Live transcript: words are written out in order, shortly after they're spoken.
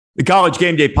The College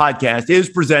Game Day podcast is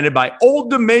presented by Old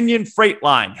Dominion Freight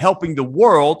Line, helping the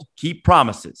world keep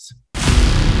promises.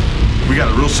 We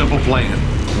got a real simple plan.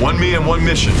 One me and one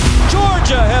mission.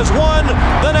 Georgia has won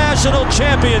the national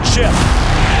championship.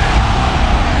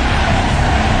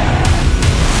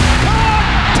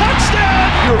 Touchdown!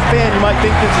 If you're a fan, you might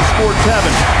think this is sports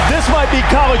heaven. This might be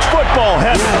college football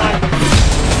heaven.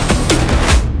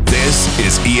 This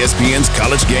is ESPN's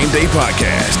College Game Day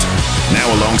podcast.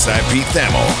 Now alongside Pete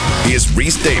Thamel, here's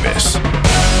Reese Davis.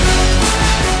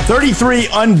 33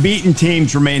 unbeaten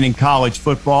teams remain in college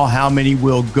football. How many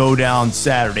will go down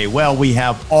Saturday? Well, we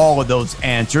have all of those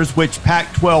answers. Which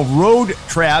Pac-12 road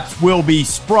traps will be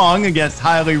sprung against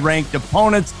highly ranked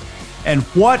opponents? And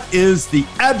what is the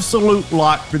absolute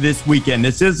lock for this weekend?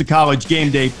 This is the College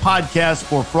Game Day podcast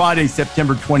for Friday,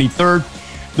 September 23rd.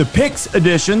 The Picks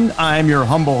edition. I'm your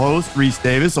humble host, Reese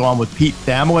Davis, along with Pete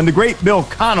Thamel. And the great Bill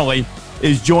Connolly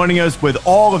is joining us with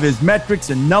all of his metrics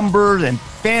and numbers and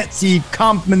fancy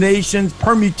combinations,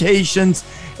 permutations,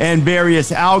 and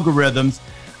various algorithms.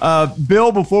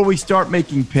 Bill, before we start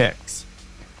making picks,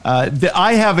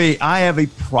 I have a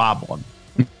problem.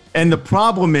 And the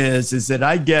problem is that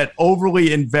I get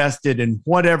overly invested in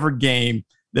whatever game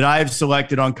that I have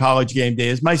selected on College Game Day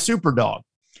as my super dog.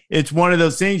 It's one of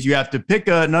those things you have to pick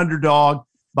an underdog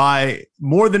by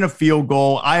more than a field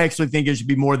goal. I actually think it should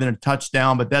be more than a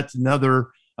touchdown, but that's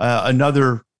another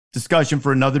discussion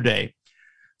for another day.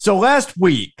 So last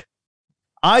week,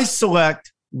 I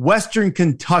select Western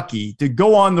Kentucky to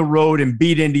go on the road and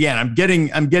beat Indiana. I'm getting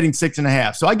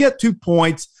 6.5. So I get 2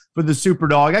 points for the super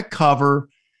dog. I cover.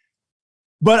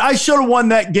 But I should have won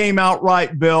that game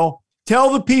outright, Bill.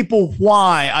 Tell the people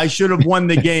why I should have won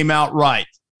the game outright.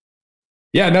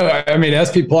 Yeah, no, I mean, my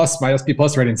SP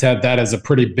Plus ratings had that as a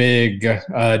pretty big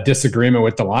disagreement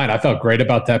with the line. I felt great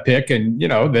about that pick. And,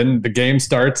 then the game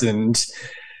starts and,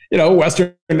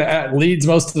 Western leads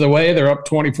most of the way. They're up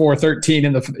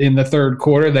 24-13 in the third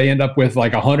quarter. They end up with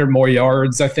like 100 more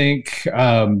yards, I think,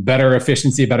 better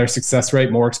efficiency, better success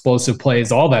rate, more explosive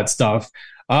plays, all that stuff.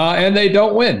 And they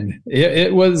don't win.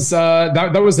 It was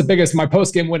that was the biggest, my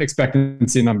post-game win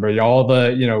expectancy number. We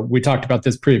talked about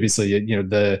this previously.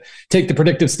 Take the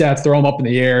predictive stats, throw them up in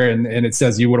the air, and it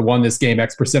says you would have won this game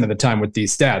X% of the time with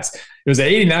these stats. It was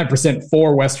 89%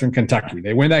 for Western Kentucky.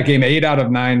 They win that game 8 out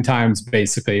of 9 times,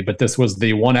 basically. But this was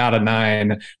the 1 out of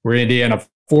 9 where Indiana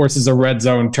forces a red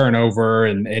zone turnover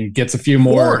and gets a few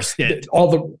more.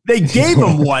 They gave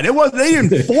them one. They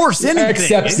didn't force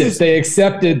anything. They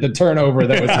accepted the turnover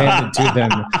that was handed to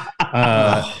them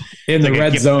in the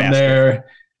red zone there.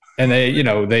 And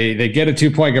they get a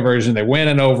 2-point conversion. They win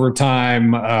in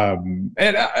overtime.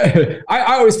 And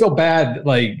I always feel bad.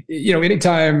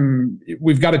 Anytime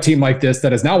we've got a team like this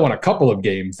that has now won a couple of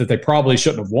games that they probably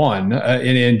shouldn't have won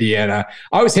in Indiana.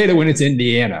 I always hate it when it's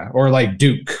Indiana or like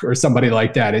Duke or somebody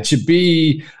like that. It should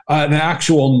be an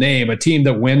actual name, a team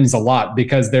that wins a lot,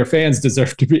 because their fans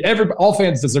deserve to be, all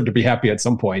fans deserve to be happy at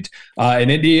some point. And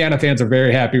Indiana fans are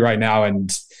very happy right now.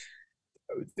 And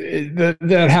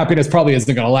that happiness probably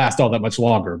isn't going to last all that much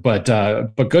longer, but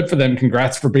good for them.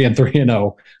 Congrats for being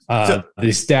 3-0. The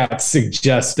stats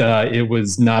suggest it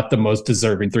was not the most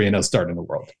deserving 3-0 start in the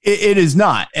world. It is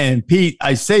not. And Pete,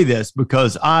 I say this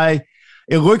because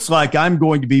it looks like I'm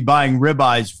going to be buying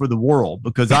ribeyes for the world,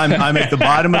 because I'm at the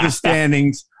bottom of the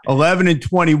standings,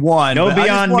 11-21. No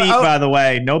Beyond Meat, by the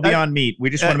way. No Beyond Meat. We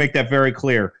just want to make that very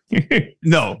clear.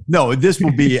 No, this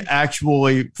will be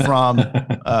actually from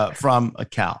a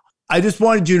cow. I just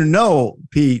wanted you to know,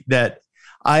 Pete, that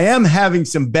I am having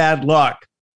some bad luck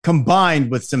combined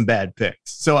with some bad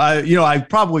picks. So I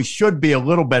probably should be a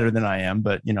little better than I am,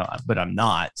 but I'm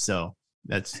not. So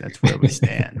that's where we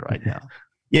stand right now.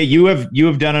 Yeah, you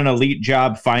have done an elite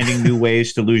job finding new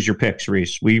ways to lose your picks,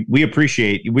 Reese. We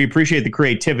appreciate the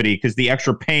creativity, because the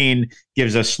extra pain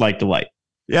gives us slight delight.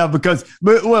 Yeah, because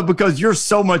you're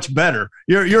so much better.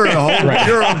 You're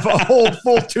a whole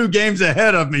full 2 games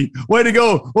ahead of me. Way to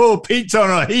go! Oh, Pete's on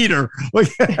a heater. I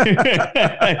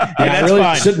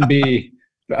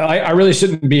really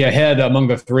shouldn't be ahead among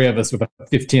the 3 of us with a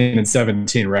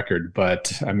 15-17 record,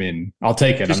 but I mean, I'll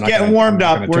take it. Just getting warmed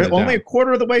up. We're only a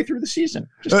quarter of the way through the season.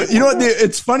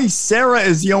 It's funny. Sarah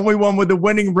is the only one with the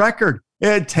winning record.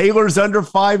 Taylor's under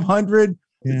 500.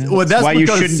 Yeah, well, that's why you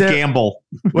shouldn't gamble.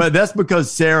 Well, that's because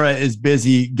Sarah is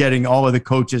busy getting all of the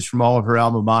coaches from all of her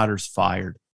alma maters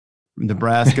fired, from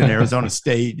Nebraska and Arizona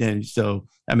State. And so,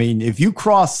 I mean, if you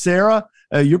cross Sarah,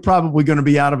 you're probably going to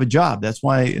be out of a job. That's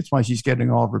why she's getting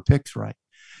all of her picks right.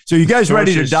 So you guys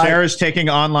ready to dive? Sarah's taking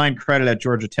online credit at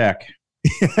Georgia Tech.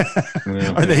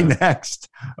 Are they next?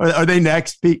 Are they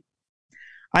next, Pete?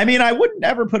 I mean, I wouldn't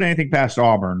ever put anything past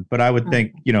Auburn, but I would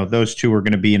think, those two are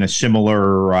going to be in a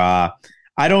similar.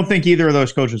 I don't think either of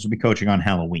those coaches will be coaching on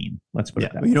Halloween. Let's put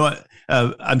it that way. You know what?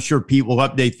 I'm sure Pete will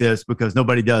update this because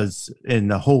nobody does in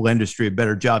the whole industry a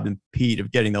better job than Pete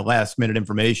of getting the last minute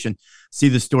information. See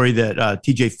the story that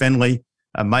TJ Finley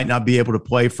might not be able to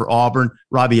play for Auburn.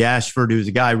 Robbie Ashford, who's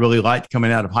a guy I really liked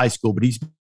coming out of high school, but he's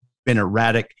been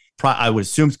erratic. I would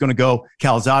assume it's going to go.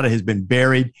 Calzada has been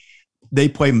buried. They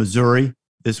play Missouri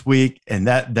this week, and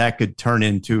that could turn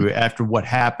into, after what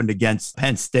happened against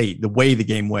Penn State, the way the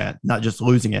game went, not just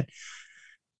losing it,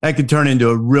 that could turn into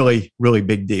a really, really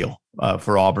big deal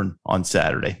for Auburn on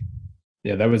Saturday.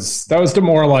 Yeah, that was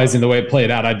demoralizing the way it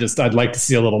played out. I'd like to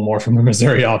see a little more from the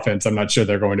Missouri offense. I'm not sure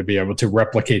they're going to be able to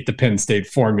replicate the Penn State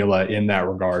formula in that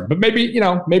regard, but maybe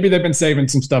they've been saving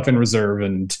some stuff in reserve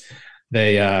and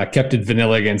they kept it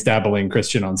vanilla against Abilene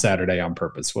Christian on Saturday on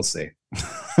purpose. We'll see.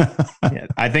 Yeah,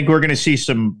 I think we're going to see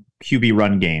some QB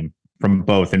run game from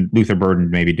both, and Luther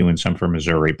Burden maybe doing some for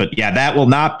Missouri. But yeah, that will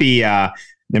not be. There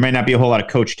might not be a whole lot of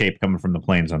coach tape coming from the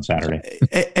Plains on Saturday.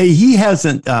 He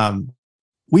hasn't.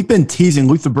 We've been teasing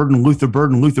Luther Burden.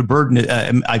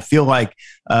 I feel like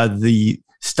the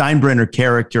Steinbrenner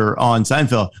character on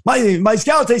Seinfeld. My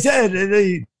scouts,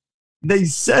 they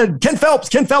said Ken Phelps.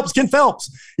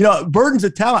 Burden's a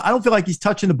talent. I don't feel like he's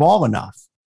touching the ball enough.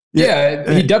 Yeah,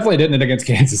 he definitely didn't against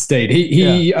Kansas State.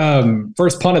 He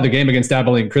first punted the game against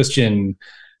Abilene Christian.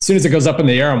 As soon as it goes up in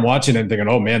the air, I'm watching it and thinking,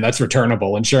 oh man, that's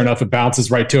returnable. And sure enough, it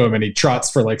bounces right to him and he trots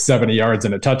for like 70 yards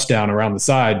and a touchdown around the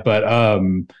side. But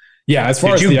as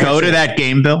far as did you go to that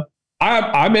game, Bill?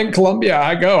 I'm in Columbia.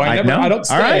 I go. I don't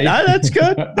stay. All right, that's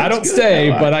good. I don't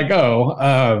stay, but I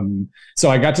go. So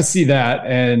I got to see that,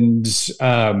 and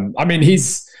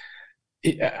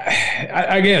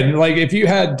again, like if you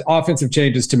had offensive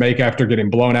changes to make after getting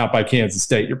blown out by Kansas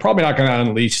State, you're probably not going to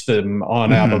unleash them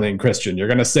on Abilene Christian. You're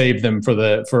going to save them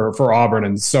for Auburn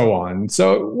and so on.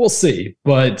 So we'll see.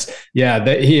 But yeah,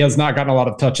 he has not gotten a lot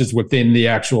of touches within the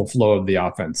actual flow of the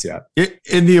offense yet.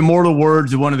 In the immortal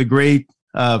words of one of the great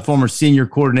former senior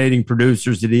coordinating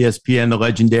producers at ESPN, the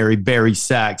legendary Barry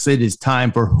Sachs, it is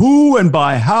time for who and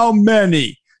by how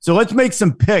many. So let's make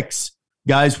some picks.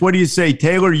 Guys, what do you say?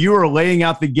 Taylor, you are laying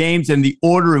out the games and the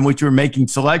order in which you're making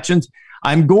selections.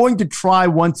 I'm going to try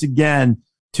once again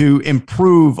to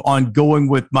improve on going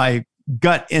with my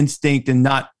gut instinct and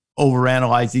not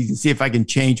overanalyze these and see if I can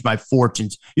change my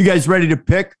fortunes. You guys ready to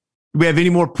pick? Do we have any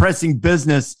more pressing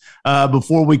business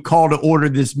before we call to order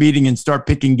this meeting and start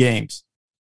picking games?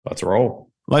 Let's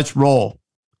roll.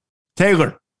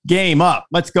 Taylor, game up.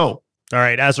 Let's go. All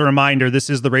right. As a reminder, this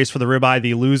is the race for the ribeye.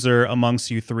 The loser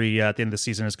amongst you three at the end of the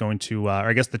season is going to, or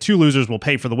I guess the two losers will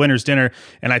pay for the winner's dinner.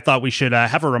 And I thought we should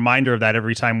have a reminder of that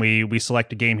every time we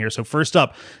select a game here. So first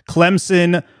up,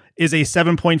 Clemson is a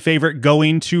 7-point favorite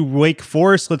going to Wake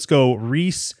Forest. Let's go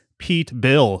Reese, Pete,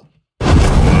 Bill. It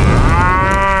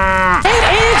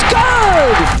is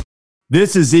good.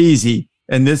 This is easy,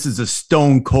 and this is a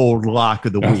stone cold lock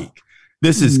of the week.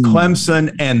 This is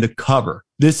Clemson and the cover.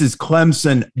 This is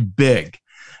Clemson big.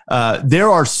 There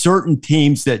are certain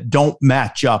teams that don't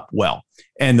match up well.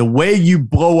 And the way you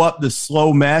blow up the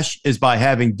slow mesh is by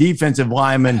having defensive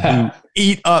linemen who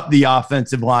eat up the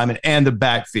offensive linemen and the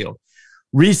backfield.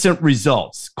 Recent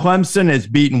results. Clemson has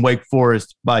beaten Wake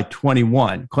Forest by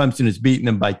 21. Clemson has beaten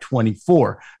them by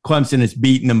 24. Clemson has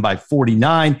beaten them by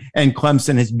 49. And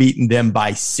Clemson has beaten them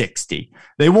by 60.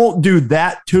 They won't do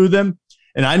that to them.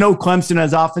 And I know Clemson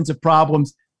has offensive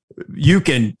problems. You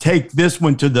can take this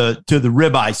one to the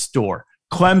ribeye store.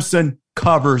 Clemson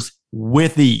covers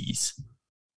with ease.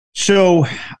 So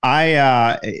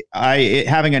I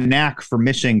having a knack for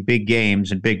missing big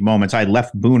games and big moments, I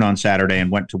left Boone on Saturday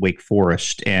and went to Wake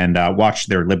Forest and watched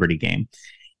their Liberty game.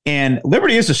 And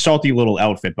Liberty is a salty little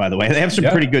outfit, by the way. They have some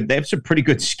pretty good. They have some pretty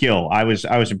good skill. I was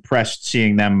impressed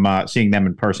seeing them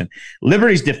in person.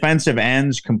 Liberty's defensive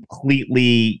ends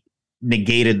completely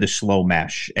negated the slow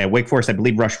mesh. Wake Forest, I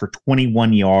believe, rushed for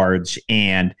 21 yards,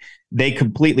 and they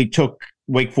completely took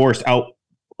Wake Forest out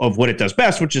of what it does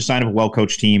best, which is a sign of a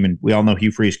well-coached team, and we all know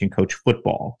Hugh Freeze can coach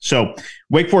football. So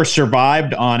Wake Forest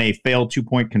survived on a failed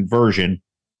 2-point conversion,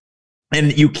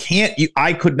 and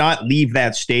I could not leave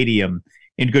that stadium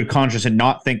in good conscience and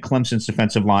not think Clemson's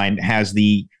defensive line has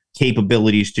the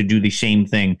capabilities to do the same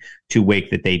thing to Wake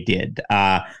that they did.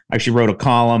 I actually wrote a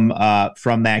column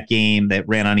from that game that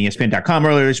ran on ESPN.com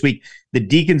earlier this week. The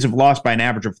Deacons have lost by an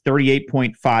average of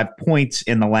 38.5 points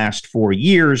in the last 4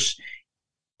 years,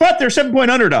 but they're 7-point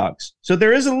underdogs. So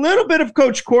there is a little bit of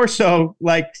Coach Corso,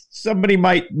 like somebody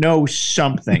might know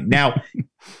something. Now,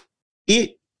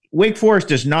 Wake Forest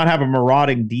does not have a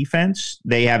marauding defense.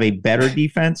 They have a better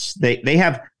defense. They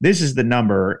have, this is the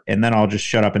number, and then I'll just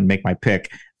shut up and make my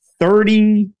pick.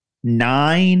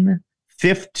 39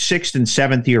 fifth, sixth, and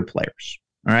seventh year players.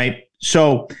 All right.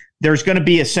 So there's going to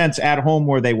be a sense at home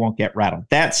where they won't get rattled.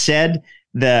 That said,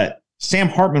 Sam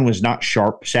Hartman was not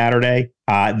sharp Saturday.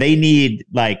 They need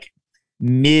like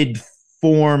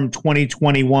mid-form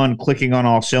 2021 clicking on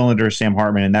all cylinders Sam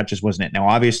Hartman, and that just wasn't it. Now,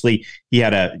 obviously, he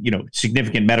had a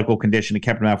significant medical condition that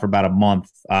kept him out for about a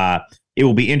month. It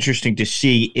will be interesting to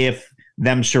see if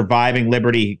them surviving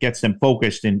Liberty gets them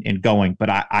focused and going. But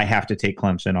I have to take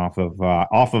Clemson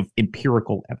off of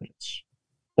empirical evidence.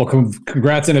 Well,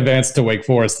 congrats in advance to Wake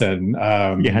Forest then.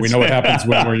 Yes. We know what happens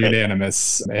when we're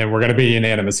unanimous, and we're going to be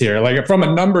unanimous here. Like from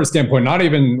a numbers standpoint, not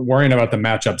even worrying about the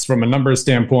matchups. From a numbers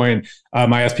standpoint,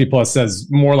 my SP Plus says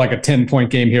more like a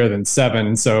 10-point game here than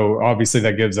 7. So obviously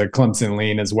that gives a Clemson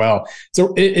lean as well.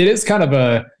 So it is kind of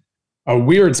a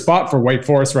weird spot for Wake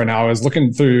Forest right now. I was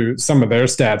looking through some of their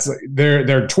stats. They're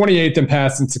 28th in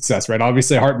passing success, right?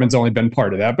 Obviously, Hartman's only been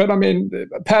part of that, but I mean,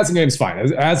 passing game's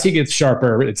fine. As he gets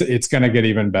sharper, it's going to get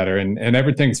even better, and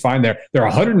everything's fine there. They're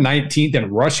 119th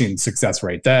in rushing success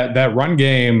rate. That run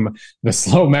game, the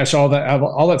slow mesh, all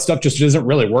that stuff just isn't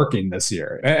really working this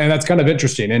year, and that's kind of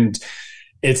interesting. And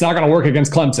it's not going to work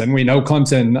against Clemson. We know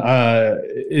Clemson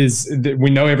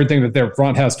we know everything that their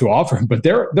front has to offer, but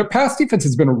their pass defense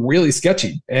has been really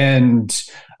sketchy. And,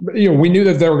 we knew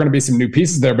that there were going to be some new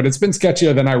pieces there, but it's been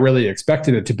sketchier than I really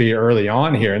expected it to be early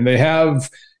on here. And they have,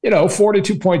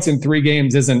 42 points in 3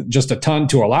 games isn't just a ton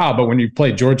to allow, but when you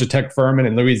play Georgia Tech, Furman,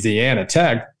 and Louisiana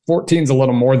Tech, 14 is a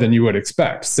little more than you would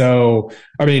expect. So,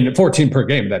 14 per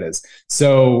game, that is.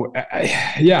 So,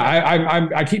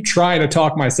 I keep trying to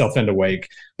talk myself into Wake,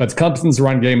 but Clemson's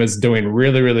run game is doing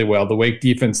really, really well. The Wake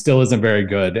defense still isn't very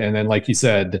good. And then, like you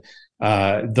said,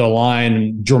 the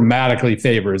line dramatically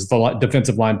favors, the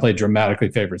defensive line play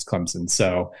dramatically favors Clemson.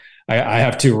 So I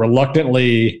have to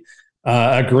reluctantly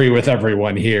agree with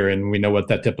everyone here, and we know what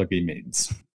that typically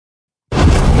means.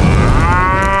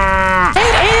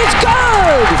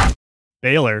 Good!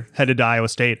 Baylor headed to Iowa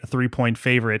State, a 3-point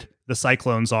favorite. The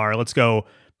Cyclones are. Let's go,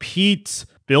 Pete,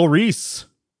 Bill Reese.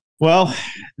 Well,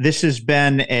 this has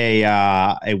been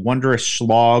a wondrous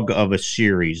slog of a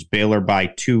series. Baylor by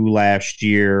 2 last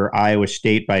year, Iowa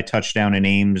State by a touchdown in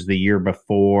Ames the year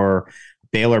before,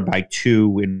 Baylor by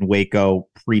 2 in Waco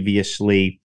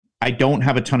previously. I don't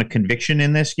have a ton of conviction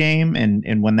in this game,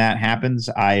 and when that happens,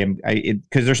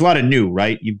 because there's a lot of new,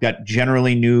 right? You've got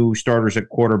generally new starters at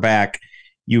quarterback.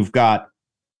 You've got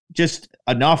just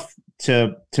enough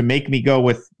to make me go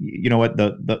with,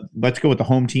 let's go with the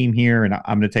home team here, and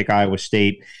I'm going to take Iowa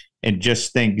State, and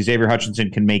just think Xavier Hutchinson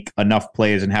can make enough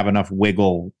plays and have enough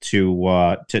wiggle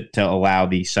to allow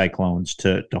the Cyclones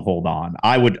to hold on.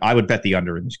 I would bet the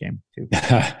under in this game too.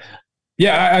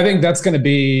 Yeah, I think that's going to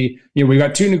be, we've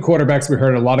got 2 new quarterbacks we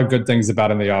heard a lot of good things about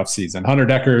in the offseason. Hunter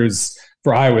Deckers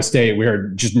for Iowa State, we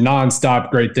heard just nonstop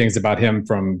great things about him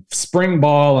from spring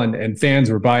ball, and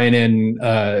fans were buying in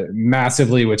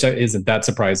massively, which isn't that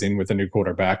surprising with a new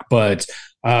quarterback. But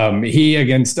he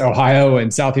against Ohio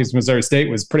and Southeast Missouri State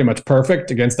was pretty much perfect.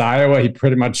 Against Iowa, he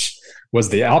pretty much was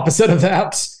the opposite of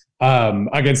that.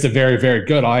 Against a very, very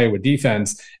good Iowa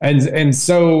defense. And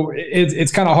so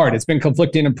it's kind of hard. It's been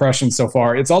conflicting impressions so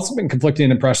far. It's also been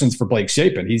conflicting impressions for Blake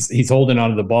Shapen. He's holding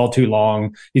onto the ball too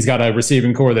long. He's got a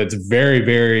receiving core that's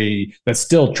that's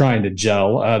still trying to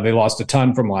gel. They lost a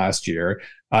ton from last year.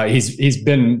 He's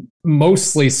been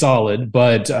mostly solid,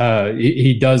 but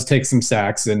he does take some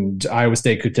sacks, and Iowa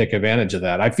State could take advantage of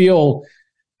that.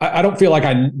 I don't feel like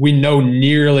we know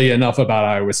nearly enough about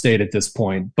Iowa State at this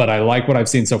point, but I like what I've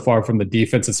seen so far from the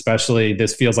defense, especially.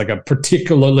 This feels like a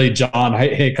particularly John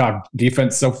Haycock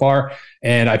defense so far,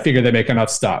 and I figure they make enough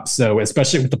stops. So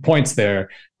especially with the points there,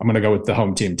 I'm going to go with the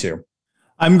home team too.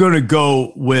 I'm going to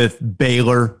go with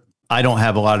Baylor. I don't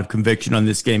have a lot of conviction on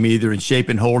this game either, and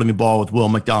Shapen holding the ball with Will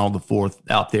McDonald IV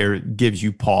out there gives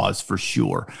you pause for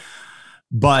sure.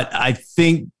 But I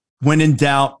think when in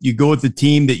doubt, you go with the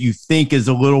team that you think is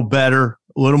a little better,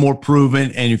 a little more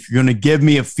proven. And if you're going to give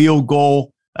me a field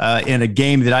goal in a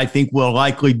game that I think will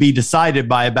likely be decided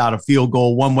by about a field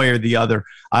goal one way or the other,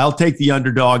 I'll take the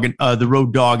underdog and the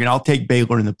road dog, and I'll take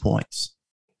Baylor in the points.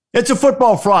 It's a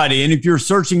Football Friday, and if you're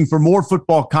searching for more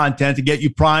football content to get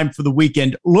you primed for the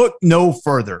weekend, look no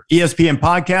further. ESPN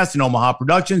Podcasts and Omaha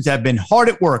Productions have been hard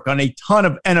at work on a ton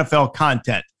of NFL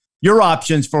content. Your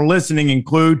options for listening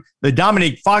include the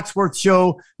Dominique Foxworth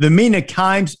Show, the Mina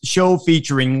Kimes Show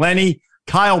featuring Lenny,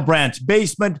 Kyle Brandt's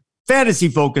Basement, Fantasy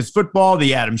Focus Football,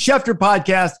 the Adam Schefter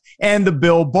Podcast, and the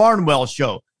Bill Barnwell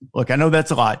Show. Look, I know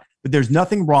that's a lot, but there's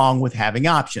nothing wrong with having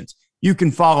options. You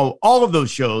can follow all of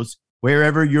those shows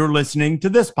wherever you're listening to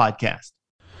this podcast.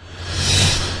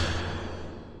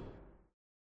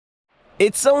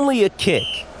 It's only a kick,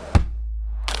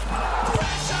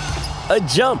 a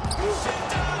jump,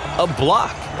 a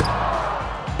block.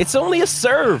 It's only a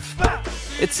serve.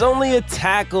 It's only a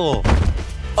tackle,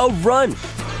 a run.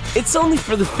 It's only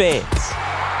for the fans.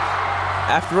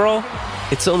 After all,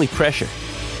 it's only pressure.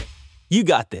 You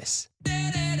got this.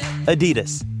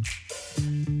 Adidas.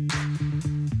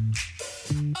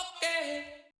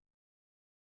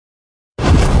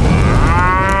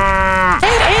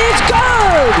 It is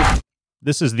good!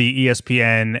 This is the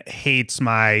ESPN hates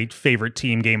my favorite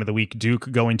team game of the week.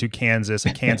 Duke going to Kansas.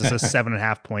 Kansas a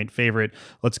 7.5 point favorite.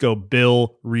 Let's go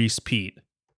Bill, Reese, Pete.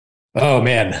 Oh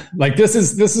man, like this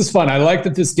is fun. I like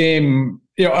that this game,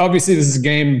 obviously this is a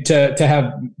game to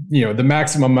have, the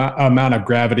maximum amount of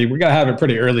gravity. We got to have it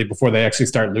pretty early before they actually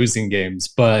start losing games.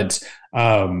 But,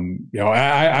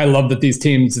 I love that these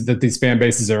teams, that these fan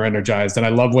bases are energized, and I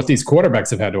love what these quarterbacks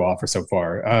have had to offer so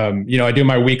far. I do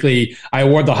my weekly, I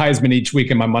award the Heisman each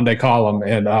week in my Monday column,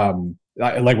 and,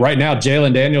 like right now,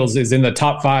 Jalen Daniels is in the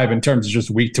top 5 in terms of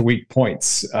just week to week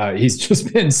points. He's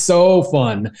just been so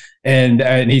fun,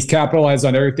 and he's capitalized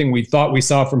on everything we thought we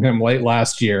saw from him late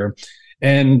last year.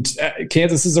 And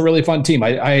Kansas is a really fun team.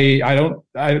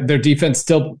 Their defense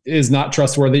still is not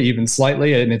trustworthy even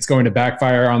slightly, and it's going to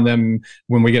backfire on them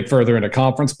when we get further into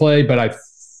conference play. But I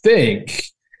think,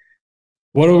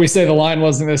 what do we say the line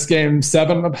was in this game?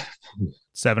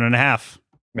 7.5.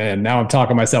 Man, now I'm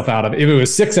talking myself out of it. If it was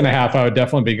 6.5, I would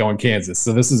definitely be going Kansas.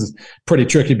 So this is pretty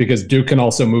tricky because Duke can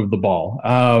also move the ball.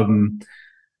 I'm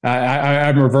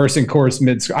reversing course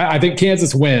mid. I think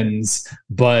Kansas wins,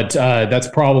 but that's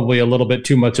probably a little bit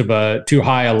too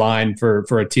high a line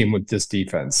for a team with this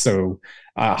defense. So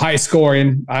high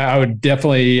scoring.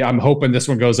 I'm hoping this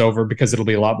one goes over because it'll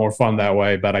be a lot more fun that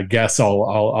way. But I guess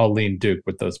I'll lean Duke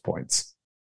with those points.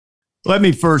 Let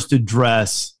me first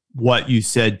address what you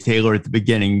said, Taylor, at the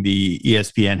beginning, the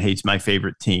ESPN hates my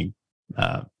favorite team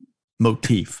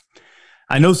motif.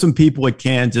 I know some people at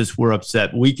Kansas were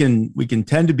upset. We can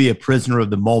tend to be a prisoner of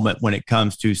the moment when it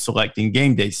comes to selecting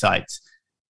game day sites.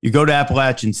 You go to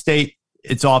Appalachian State,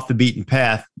 it's off the beaten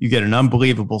path. You get an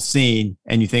unbelievable scene,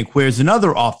 and you think, where's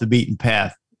another off the beaten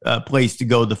path place to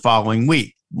go the following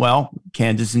week? Well,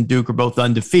 Kansas and Duke are both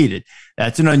undefeated.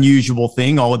 That's an unusual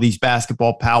thing. All of these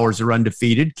basketball powers are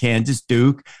undefeated. Kansas,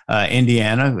 Duke,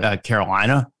 Indiana,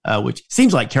 Carolina, which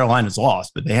seems like Carolina's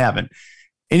lost, but they haven't.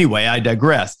 Anyway, I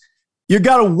digress. You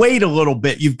got to wait a little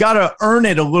bit. You've got to earn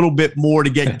it a little bit more to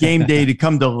get game day to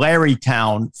come to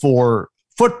Larrytown for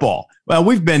football. Well,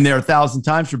 we've been there 1,000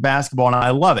 times for basketball, and I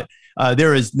love it.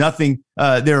 There is nothing.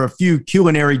 There are a few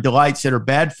culinary delights that are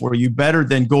bad for you, better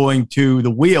than going to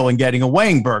the Wheel and getting a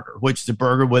Wang burger, which is a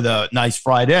burger with a nice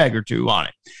fried egg or two on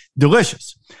it.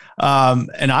 Delicious.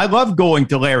 And I love going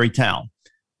to Larrytown,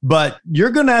 but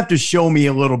you're going to have to show me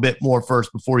a little bit more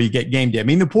first before you get game day. I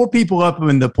mean, the poor people up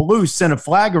in the Palouse sent a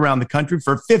flag around the country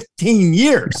for 15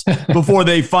 years before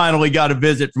they finally got a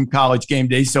visit from College game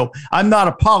day. So I'm not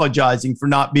apologizing for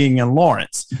not being in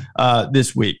Lawrence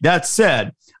this week. That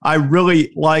said, I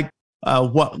really like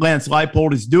what Lance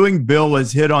Leipold is doing. Bill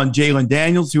has hit on Jalen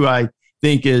Daniels, who I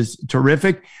think is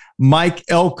terrific. Mike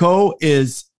Elko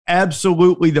is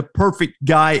absolutely the perfect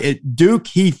guy at Duke.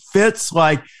 He fits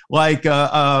like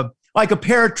a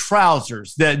pair of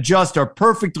trousers that just are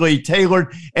perfectly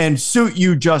tailored and suit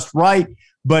you just right,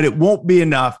 but it won't be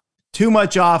enough. Too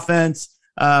much offense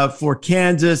for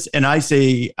Kansas, and I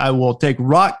say I will take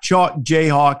Rock Chalk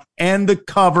Jayhawk and the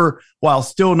cover while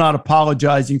still not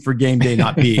apologizing for game day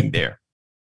not being there.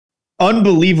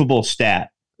 Unbelievable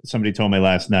stat. Somebody told me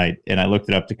last night, and I looked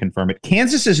it up to confirm it.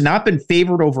 Kansas has not been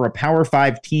favored over a Power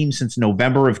 5 team since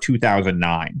November of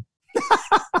 2009.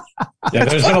 Yeah,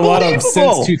 there's been a lot of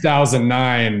since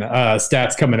 2009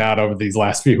 stats coming out over these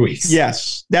last few weeks.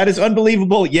 Yes, that is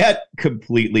unbelievable, yet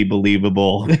completely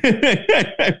believable.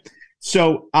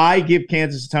 So I give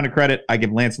Kansas a ton of credit. I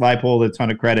give Lance Leipold a ton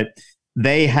of credit.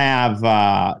 They have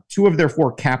 2 of their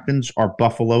 4 captains are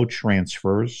Buffalo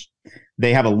transfers.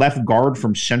 They have a left guard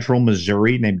from Central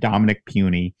Missouri named Dominic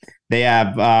Puny. They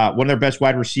have one of their best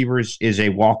wide receivers is a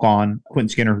walk-on, Quentin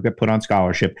Skinner, who got put on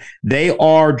scholarship. They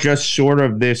are just sort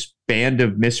of this band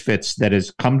of misfits that has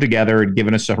come together and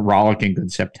given us a rollicking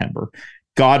good September.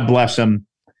 God bless them.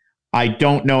 I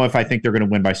don't know if I think they're going to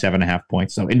win by 7.5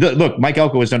 points. So, and look, Mike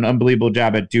Elko has done an unbelievable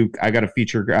job at Duke. I got a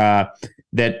feature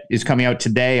that is coming out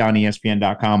today on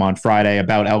ESPN.com on Friday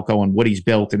about Elko and what he's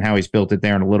built and how he's built it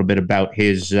there, and a little bit about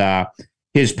his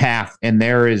path. And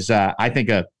there is, I think,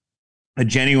 a a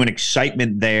genuine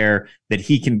excitement there that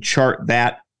he can chart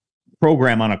that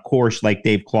program on a course like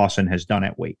Dave Clawson has done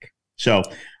at Wake. So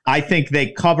I think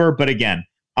they cover, but again,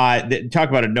 talk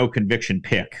about a no conviction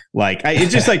pick. Like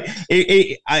it's just like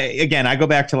I go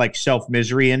back to like self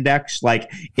misery index.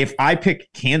 Like if I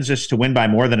pick Kansas to win by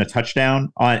more than a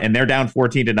touchdown and they're down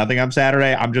 14-0 on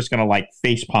Saturday, I'm just gonna like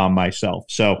face palm myself.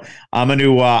 So I'm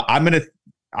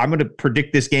gonna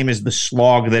predict this game as the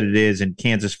slog that it is, and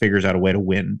Kansas figures out a way to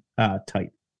win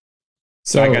tight.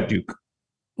 So I got Duke.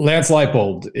 Lance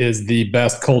Leipold is the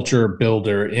best culture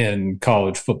builder in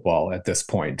college football at this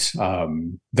point. I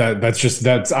went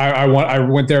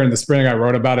there in the spring. I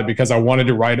wrote about it because I wanted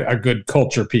to write a good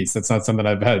culture piece. That's not something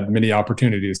I've had many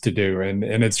opportunities to do. And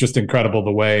it's just incredible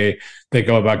the way they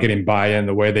go about getting buy-in,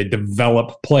 the way they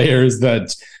develop players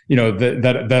that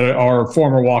are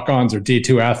former walk-ons or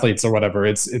D2 athletes or whatever.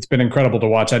 It's been incredible to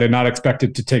watch. I did not expect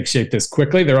it to take shape this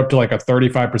quickly. They're up to like a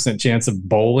 35% chance of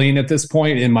bowling at this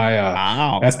point in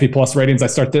my SP Plus ratings.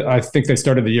 I think they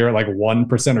started the year at like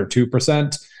 1% or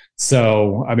 2%.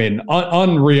 So, I mean,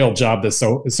 unreal job this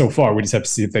so far. We just have to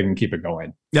see if they can keep it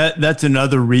going. That's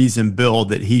another reason, Bill,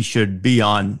 that he should be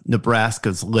on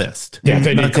Nebraska's list. Yeah,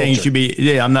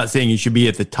 I'm not saying he should be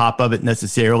at the top of it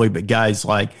necessarily, but guys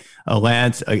like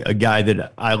Lance, a guy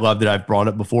that I love that I've brought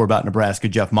up before about Nebraska,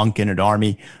 Jeff Monken at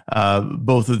Army,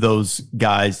 both of those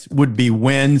guys would be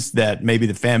wins that maybe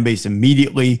the fan base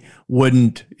immediately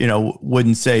wouldn't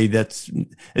say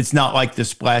it's not like the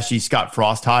splashy Scott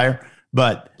Frost hire.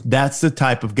 But that's the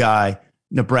type of guy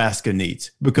Nebraska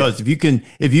needs, because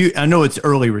I know it's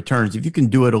early returns. If you can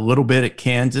do it a little bit at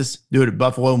Kansas, do it at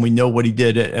Buffalo, and we know what he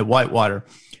did at Whitewater,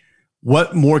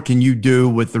 what more can you do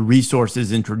with the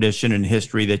resources and tradition and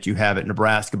history that you have at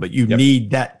Nebraska? But you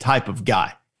need that type of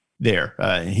guy there.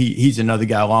 He's another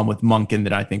guy along with Monken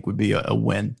that I think would be a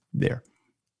win there.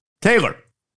 Taylor.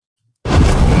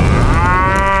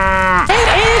 It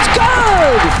is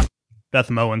good. Beth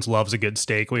Mowens loves a good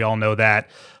steak. We all know that.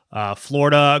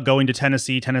 Florida going to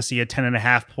Tennessee a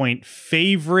 10.5 point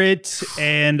favorite.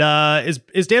 And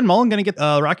is Dan Mullen going to get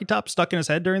Rocky Top stuck in his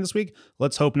head during this week?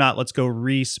 Let's hope not. Let's go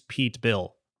Reese, Pete,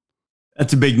 Bill.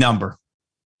 That's a big number.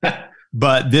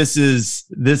 But this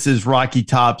is Rocky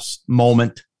Top's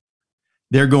moment.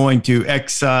 They're going to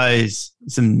excise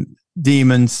some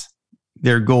demons.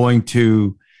 They're going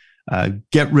to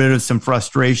get rid of some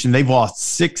frustration. They've lost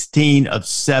 16 of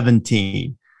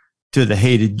 17 to the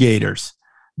hated Gators.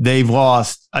 They've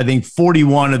lost, I think,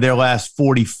 41 of their last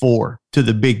 44 to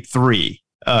the Big Three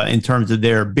in terms of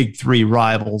their Big Three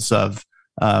rivals of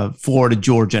Florida,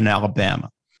 Georgia, and Alabama.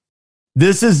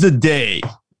 This is the day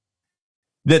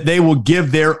that they will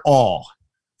give their all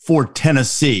for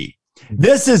Tennessee.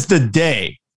 This is the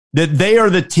day that they are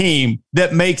the team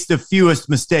that makes the fewest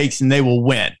mistakes and they will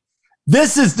win.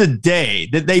 This is the day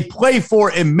that they play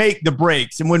for and make the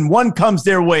breaks. And when one comes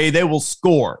their way, they will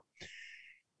score.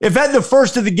 If at the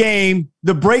first of the game,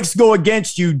 the breaks go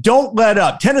against you, don't let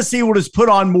up. Tennessee will just put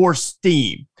on more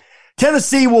steam.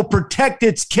 Tennessee will protect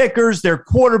its kickers, their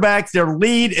quarterbacks, their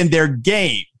lead, and their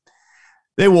game.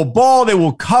 They will ball, they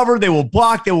will cover, they will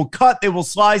block, they will cut, they will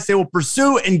slice, they will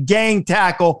pursue and gang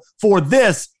tackle, for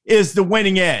this is the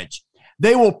winning edge.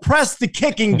 They will press the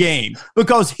kicking game,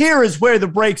 because here is where the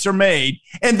breaks are made,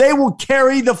 and they will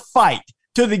carry the fight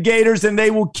to the Gators, and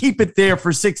they will keep it there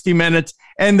for 60 minutes,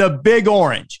 and the Big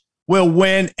Orange will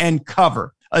win and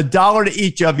cover. $1 to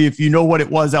each of you if you know what it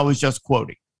was I was just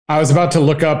quoting. I was about to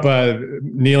look up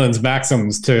Nealon's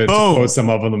maxims to quote some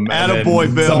of them.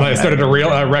 Attaboy, Bill. I started to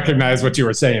recognize what you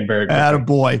were saying very quickly.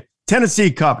 Attaboy.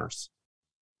 Tennessee covers.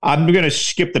 I'm going to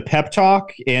skip the pep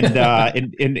talk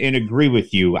and agree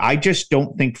with you. I just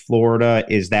don't think Florida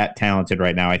is that talented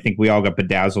right now. I think we all got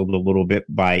bedazzled a little bit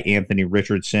by Anthony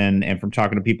Richardson. And from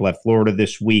talking to people at Florida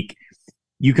this week,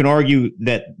 you can argue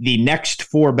that the next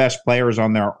four best players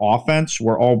on their offense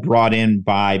were all brought in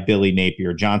by Billy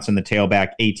Napier. Johnson, the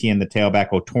tailback, Etienne, the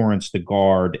tailback, O'Torrance, the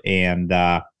guard, and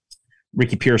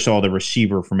Ricky Pearsall, the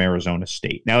receiver from Arizona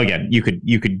State. Now, again, you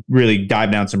could really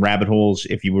dive down some rabbit holes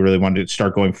if you really wanted to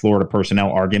start going Florida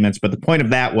personnel arguments. But the point of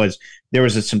that was there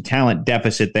was some talent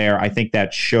deficit there. I think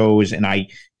that shows. And I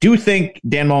do think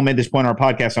Dan Mullen made this point on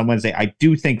our podcast on Wednesday. I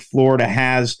do think Florida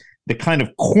has the kind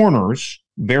of corners,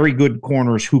 very good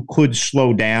corners, who could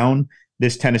slow down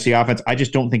this Tennessee offense. I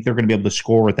just don't think they're going to be able to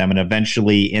score with them. And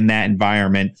eventually in that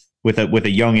environment with a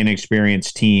young,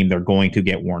 inexperienced team, they're going to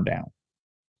get worn down.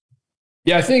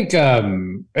 Yeah, I think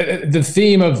the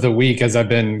theme of the week, as I've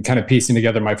been kind of piecing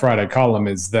together my Friday column,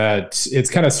 is that it's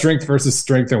kind of strength versus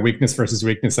strength and weakness versus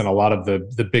weakness in a lot of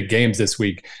the big games this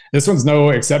week. This one's no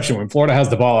exception. When Florida has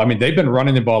the ball, I mean, they've been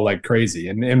running the ball like crazy.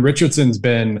 And Richardson's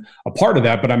been a part of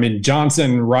that. But I mean,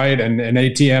 Johnson, Wright, and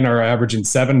Etienne are averaging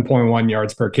 7.1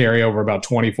 yards per carry over about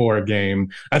 24 a game.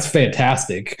 That's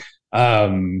fantastic.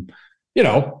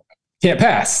 Can't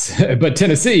pass, but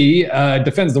Tennessee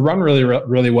defends the run really,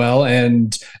 really well.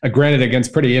 And granted,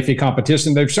 against pretty iffy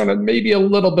competition, they've shown maybe a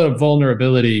little bit of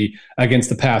vulnerability against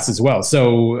the pass as well.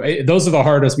 So those are the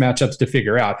hardest matchups to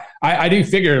figure out. I do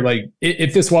figure, like,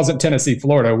 if this wasn't Tennessee,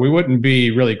 Florida, we wouldn't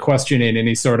be really questioning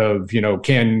any sort of,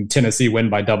 can Tennessee win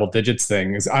by double digits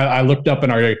things. I looked up in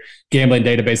our gambling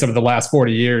database over the last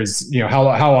 40 years, how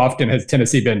often has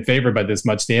Tennessee been favored by this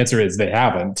much? The answer is they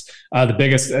haven't. I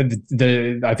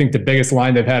think the biggest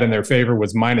line they've had in their favor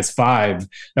was -5.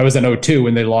 That was in 2002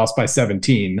 when they lost by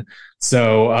 17.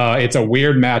 So it's a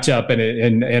weird matchup,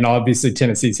 and obviously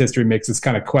Tennessee's history makes us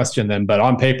kind of question them. But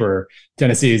on paper,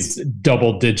 Tennessee's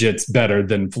double digits better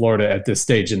than Florida at this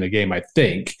stage in the game, I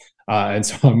think. And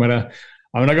so I'm gonna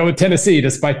go with Tennessee,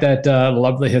 despite that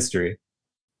lovely history.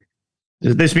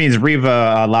 This means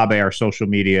Riva Labe, our social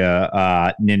media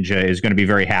ninja, is going to be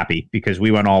very happy because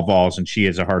we went all Vols and she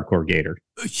is a hardcore Gator.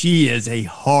 She is a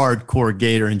hardcore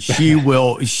Gator, and she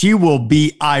will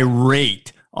be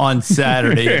irate on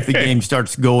Saturday if the game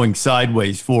starts going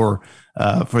sideways for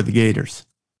the Gators.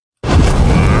 It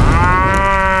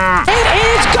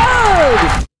is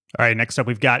good. All right, next up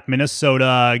we've got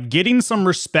Minnesota getting some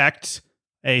respect,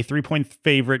 a 3-point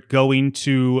favorite going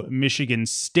to Michigan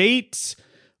State.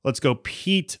 Let's go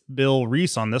Pete, Bill,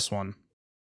 Reese on this one.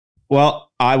 Well,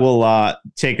 I will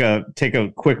take a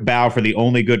quick bow for the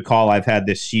only good call I've had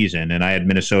this season, and I had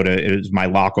Minnesota. It was my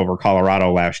lock over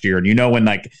Colorado last year, and when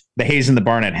like the Hayes in the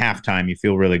barn at halftime, you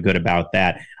feel really good about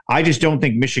that. I just don't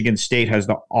think Michigan State has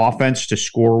the offense to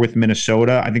score with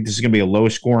Minnesota. I think this is going to be a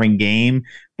low-scoring game,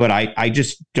 but I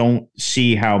just don't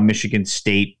see how Michigan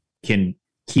State can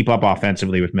keep up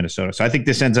offensively with Minnesota. So I think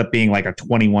this ends up being like a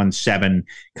 21-7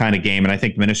 kind of game. And I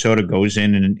think Minnesota goes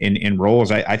in and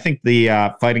rolls. I think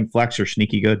the Fighting Flex are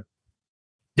sneaky good.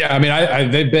 Yeah, I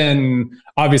mean, they've been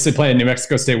obviously playing New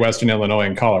Mexico State, Western Illinois,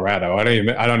 and Colorado. I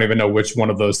don't even know which one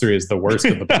of those three is the worst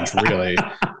of the bunch, really.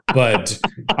 But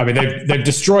I mean, they've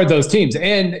destroyed those teams,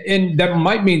 and that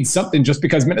might mean something just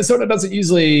because Minnesota doesn't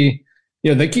usually.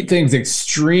 They keep things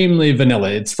extremely vanilla.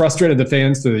 It's frustrated the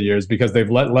fans through the years because they've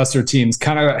let lesser teams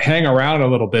kind of hang around a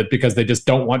little bit because they just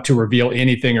don't want to reveal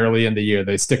anything early in the year.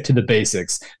 They stick to the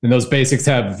basics, and those basics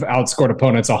have outscored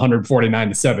opponents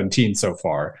 149-17 so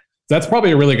far. That's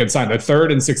probably a really good sign. They're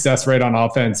third in success rate on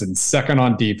offense and second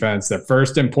on defense. They're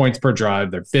first in points per drive.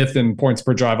 They're fifth in points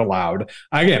per drive allowed.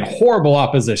 Again, horrible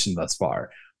opposition thus far.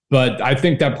 But I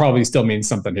think that probably still means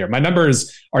something here. My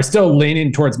numbers are still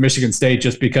leaning towards Michigan State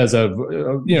just because of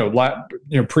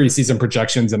preseason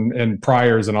projections and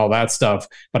priors and all that stuff.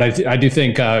 But I do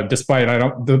think despite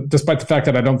the fact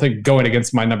that I don't think going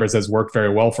against my numbers has worked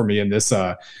very well for me in this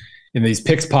in these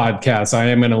picks podcasts, I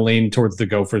am going to lean towards the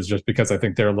Gophers just because I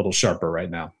think they're a little sharper right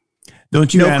now.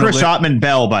 Don't you know Chris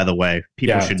Ottman-Bell, by the way?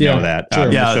 People should know that.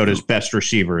 Minnesota's best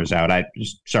receiver is out.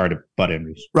 Sorry to butt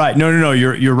in. Right. No.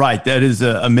 You're right. That is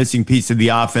a missing piece of the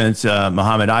offense.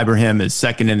 Mohamed Ibrahim is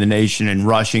second in the nation in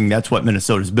rushing. That's what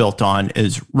Minnesota's built on,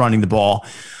 is running the ball.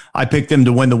 I picked them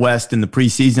to win the West in the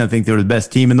preseason. I think they were the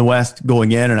best team in the West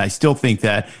going in, and I still think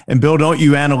that. And Bill, don't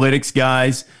you analytics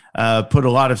guys put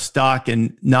a lot of stock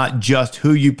in not just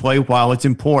who you play, while it's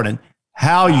important,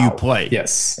 how you play.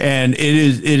 Yes. And it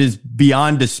is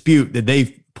beyond dispute that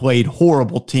they've played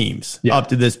horrible teams up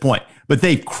to this point, but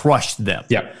they've crushed them.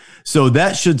 Yeah. So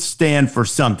that should stand for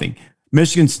something.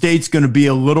 Michigan State's going to be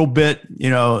a little bit,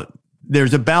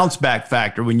 there's a bounce back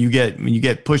factor when you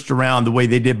get pushed around the way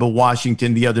they did by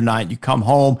Washington the other night. You come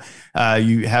home,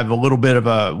 you have a little bit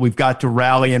of we've got to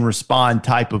rally and respond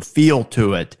type of feel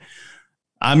to it.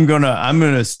 I'm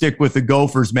gonna stick with the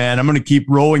Gophers, man. I'm gonna keep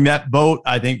rowing that boat.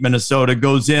 I think Minnesota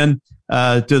goes in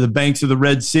to the banks of the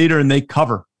Red Cedar and they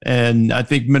cover. And I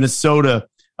think Minnesota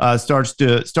starts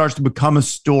to become a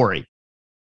story.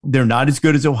 They're not as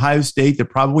good as Ohio State. They're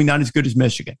probably not as good as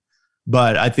Michigan,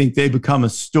 but I think they become a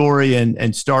story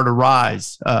and start a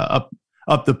rise up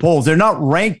the polls. They're not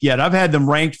ranked yet. I've had them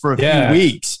ranked for a few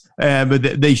weeks,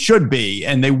 but they should be,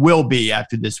 and they will be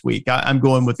after this week. I'm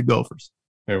going with the Gophers.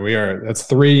 There we are. That's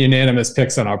 3 unanimous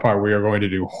picks on our part. We are going to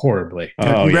do horribly.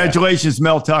 Congratulations,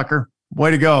 Mel Tucker.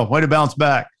 Way to go. Way to bounce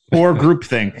back. Or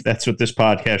groupthink. That's what this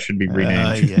podcast should be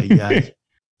renamed. It is good.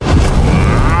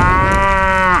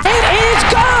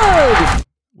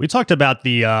 We talked about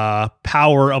the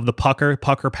power of the pucker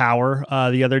power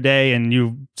the other day, and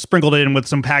you sprinkled it in with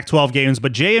some Pac-12 games.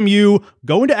 But JMU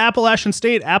going to Appalachian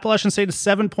State. Appalachian State is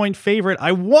 7-point favorite.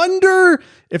 I wonder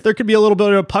if there could be a little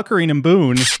bit of puckering in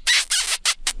Boone.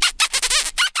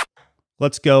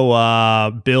 Let's go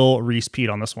Bill, Reese,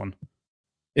 Pete on this one.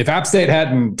 If App State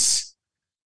hadn't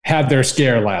had their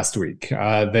scare last week,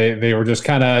 they were just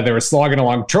they were slogging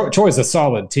along. Troy's a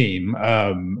solid team,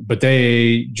 but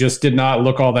they just did not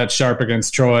look all that sharp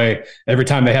against Troy. Every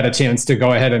time they had a chance to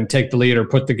go ahead and take the lead or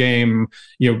put the game,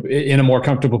 in a more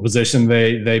comfortable position,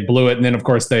 they blew it. And then of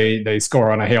course they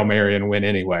score on a Hail Mary and win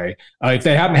anyway. If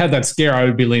they hadn't had that scare, I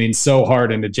would be leaning so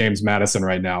hard into James Madison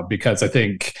right now, because I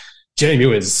think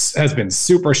JMU has been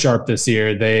super sharp this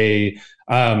year. They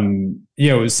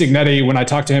Signetti, when I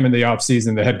talked to him in the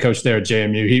offseason, the head coach there at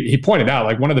JMU, he pointed out,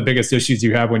 like, one of the biggest issues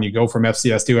you have when you go from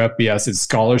FCS to FBS is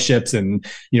scholarships and,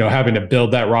 having to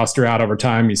build that roster out over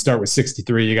time. You start with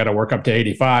 63, you got to work up to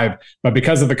 85. But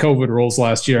because of the COVID rules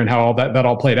last year and how all that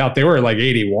all played out, they were like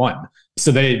 81. So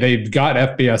they've got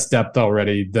FBS depth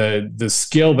already. The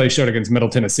skill they showed against Middle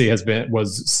Tennessee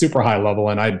was super high level,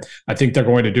 and I think they're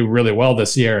going to do really well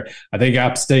this year. I think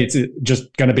App State's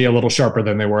just going to be a little sharper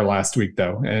than they were last week,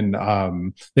 though, and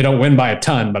they don't win by a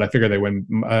ton, but I figure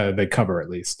they cover at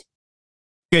least.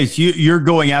 Okay, so you're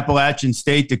going Appalachian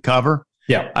State to cover.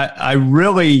 Yeah, I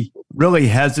really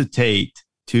hesitate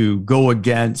to go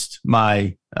against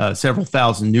my several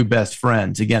thousand new best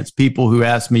friends, against people who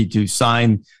asked me to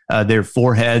sign their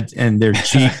forehead and their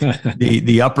cheek,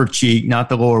 the upper cheek, not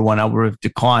the lower one. I would have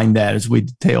declined that, as we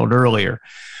detailed earlier.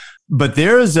 But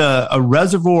there is a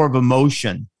reservoir of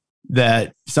emotion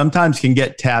that sometimes can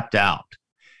get tapped out.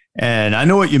 And I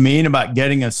know what you mean about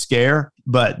getting a scare,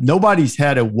 but nobody's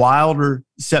had a wilder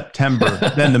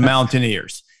September than the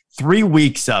Mountaineers. 3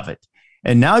 weeks of it.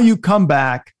 And now you come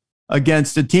back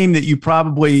against a team that you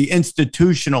probably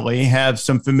institutionally have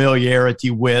some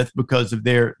familiarity with because of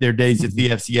their days at the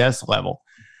FCS level.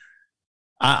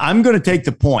 I'm going to take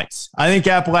the points. I think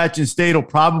Appalachian State will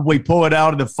probably pull it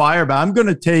out of the fire, but I'm going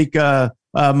to take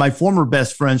my former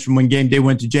best friends from when game day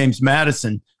went to James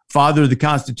Madison, father of the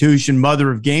Constitution, mother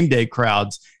of game day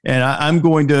crowds. And I'm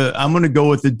going to go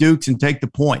with the Dukes and take the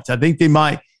points. I think they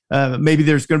might, maybe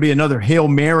there's going to be another Hail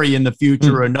Mary in the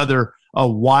future, another a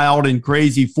wild and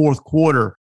crazy fourth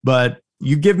quarter, but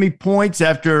you give me points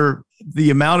after the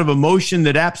amount of emotion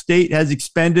that App State has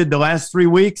expended the last 3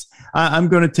 weeks. I'm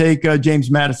going to take James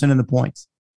Madison and the points.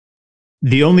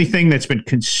 The only thing that's been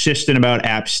consistent about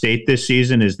App State this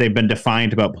season is they've been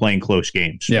defiant about playing close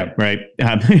games. Yeah. Right.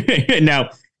 Now,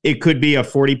 it could be a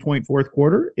 40-point fourth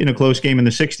quarter in a close game in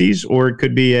the 60s, or it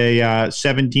could be a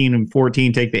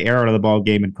 17-14 take the air out of the ball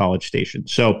game in College Station.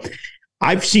 So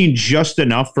I've seen just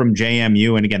enough from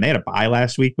JMU, and again, they had a bye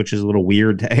last week, which is a little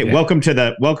weird. Hey, yeah. welcome to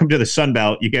the Sun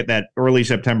Belt. You get that early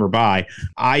September bye.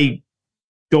 I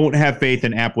don't have faith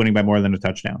in App winning by more than a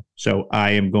touchdown, so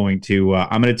I am going to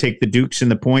I'm going to take the Dukes and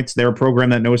the points. They're a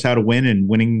program that knows how to win, and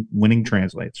winning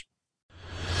translates.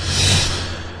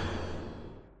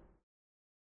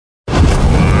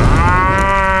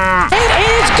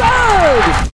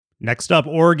 Next up,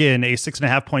 Oregon, a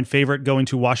 6.5-point favorite going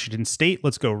to Washington State.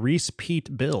 Let's go Reese,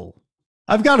 Pete, Bill.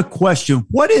 I've got a question.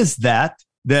 What is that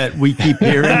we keep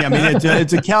hearing? I mean,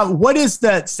 it's a cow. What is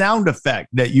that sound effect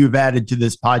that you've added to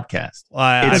this podcast?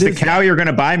 It's the cow you're going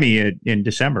to buy me in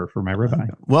December for my ribeye.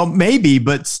 Well, maybe,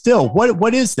 but still,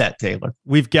 what is that, Taylor?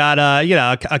 We've got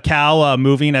a cow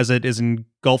moving as it is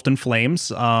engulfed in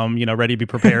flames, ready to be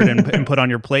prepared and put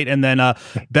on your plate. And then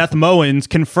Beth Mowens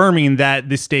confirming that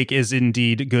the steak is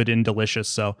indeed good and delicious.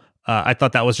 So I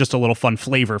thought that was just a little fun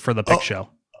flavor for the pick show.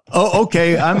 Oh,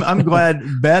 okay. I'm glad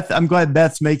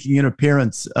Beth's making an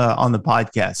appearance on the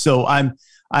podcast. So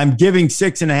I'm giving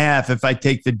 6.5 if I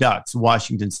take the Ducks,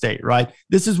 Washington State, right?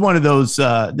 This is one of those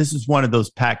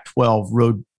Pac-12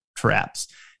 road traps.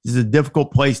 This is a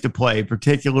difficult place to play,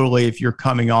 particularly if you're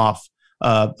coming off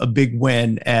a big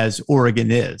win as Oregon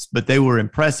is. But they were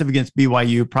impressive against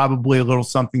BYU, probably a little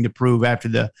something to prove after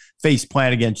the face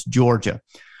plant against Georgia.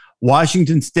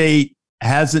 Washington State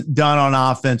hasn't done on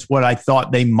offense what I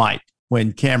thought they might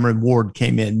when Cameron Ward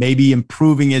came in, maybe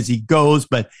improving as he goes,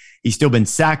 but he's still been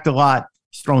sacked a lot.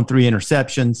 He's thrown 3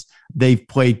 interceptions. They've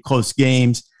played close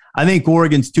games. I think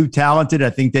Oregon's too talented.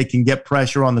 I think they can get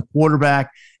pressure on the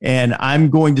quarterback, and I'm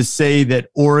going to say that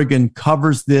Oregon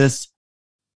covers this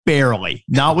barely,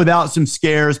 not without some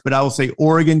scares, but I will say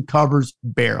Oregon covers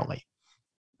barely.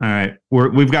 All right.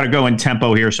 We've got to go in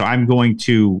tempo here. So I'm going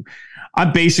to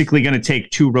I'm basically going to take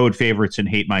 2 road favorites and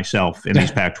hate myself in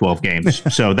these Pac-12 games.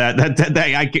 So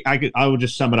I would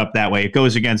just sum it up that way. It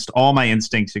goes against all my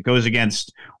instincts. It goes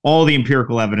against all the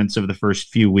empirical evidence of the first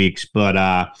few weeks. But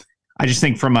I just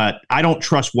think I don't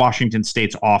trust Washington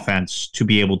State's offense to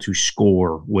be able to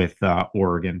score with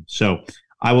Oregon. So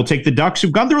I will take the Ducks,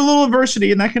 who've gone through a little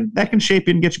adversity, and that can shape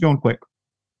you and get you going quick.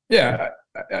 Yeah.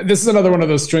 This is another one of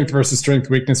those strength versus strength,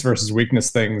 weakness versus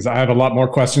weakness things. I have a lot more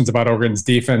questions about Oregon's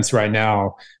defense right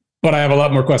now, but I have a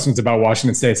lot more questions about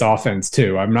Washington State's offense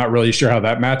too. I'm not really sure how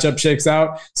that matchup shakes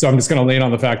out. So I'm just going to lean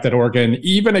on the fact that Oregon,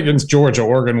 even against Georgia,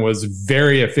 Oregon was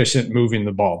very efficient moving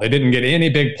the ball. They didn't get any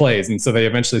big plays, and so they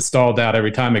eventually stalled out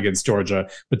every time against Georgia.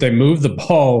 But they moved the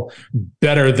ball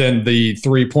better than the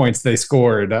 3 points they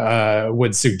scored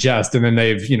would suggest. And then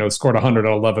they've, scored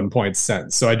 111 points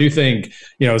since. So I do think,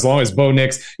 as long as Bo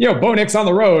Nix on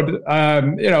the road,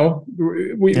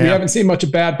 we haven't seen much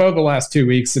of bad Bo the last 2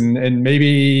 weeks, and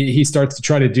maybe he starts to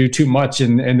try to do too much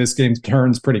and this game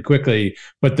turns pretty quickly.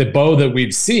 But the Bo that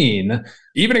we've seen,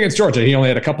 even against Georgia, he only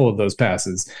had a couple of those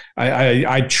passes.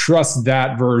 I trust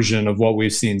that version of what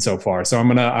we've seen so far. So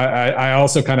I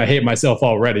also kind of hate myself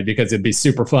already, because it'd be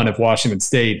super fun if Washington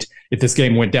State, if this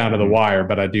game went down to the wire,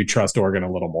 but I do trust Oregon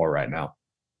a little more right now.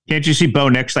 Can't you see Bo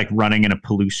Nix running in a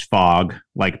Palouse fog,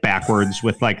 backwards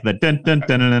with the dun dun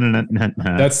dun dun dun dun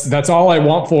dun? That's all I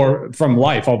want from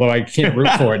life. Although I can't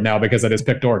root for it now because I just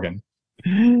picked Oregon.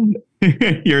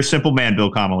 You're a simple man,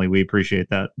 Bill Connolly. We appreciate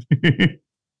that. It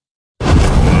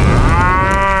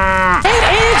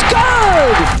is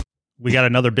good. We got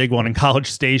another big one in College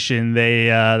Station. The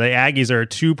Aggies are a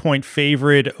 2-point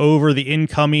favorite over the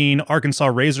incoming Arkansas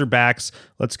Razorbacks.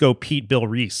 Let's go, Pete, Bill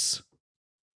Reese.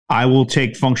 I will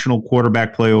take functional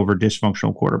quarterback play over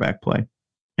dysfunctional quarterback play.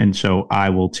 And so I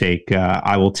will take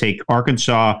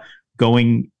Arkansas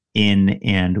going in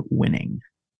and winning.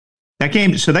 That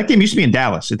game used to be in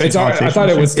Dallas. I thought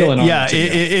it was still in Arlington. Yeah,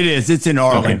 it is. It's in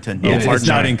Arlington. Okay. It's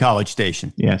not in College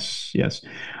Station. Yes.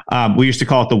 We used to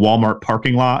call it the Walmart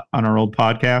parking lot on our old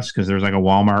podcast, because there's a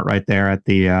Walmart right there at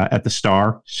the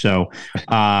Star. So,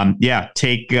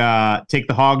 take the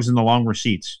Hogs and the long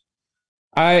receipts.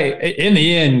 In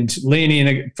the end,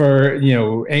 leaning for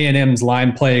A&M's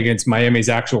line play against Miami's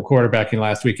actual quarterbacking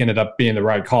last week ended up being the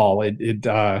right call.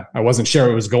 I wasn't sure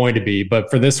it was going to be,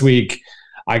 but for this week,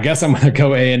 I guess I'm going to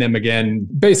go A&M again.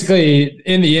 Basically,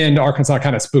 in the end, Arkansas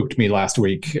kind of spooked me last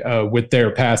week with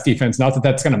their pass defense. Not that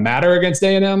that's going to matter against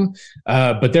A&M,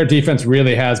 but their defense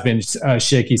really has been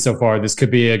shaky so far. This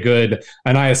could be a good.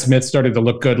 Anaya Smith started to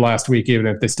look good last week, even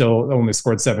if they still only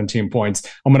scored 17 points.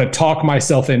 I'm going to talk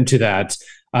myself into that.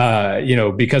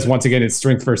 Because once again, it's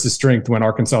strength versus strength when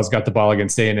Arkansas's got the ball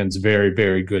against A&M's very,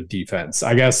 very good defense.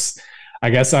 I guess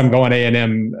I'm going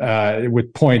A&M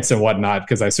with points and whatnot,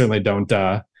 because I certainly don't.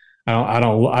 I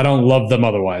don't love them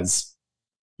otherwise.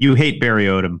 You hate Barry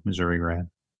Odom, Missouri grad.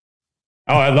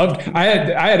 Oh, I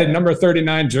had a number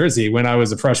 39 jersey when I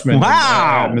was a freshman.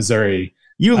 Wow. At Missouri.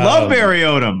 You love Barry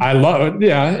Odom. I love it.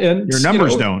 Yeah, and your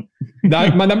numbers don't.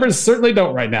 My numbers certainly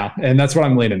don't right now, and that's what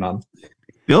I'm leaning on.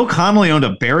 Bill Connolly owned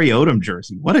a Barry Odom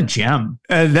jersey. What a gem!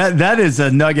 That is a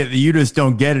nugget that you just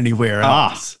don't get anywhere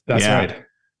else. That's right.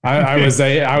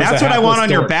 That's what I want on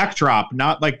your backdrop,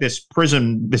 not this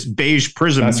beige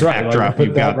prism. That's right. Backdrop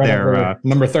you've got right there.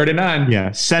 Number 39.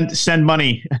 Yeah. Send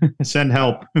money. Send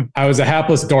help. I was a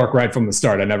hapless dork right from the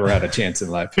start. I never had a chance in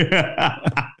life.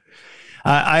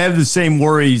 I have the same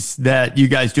worries that you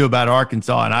guys do about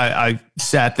Arkansas, and I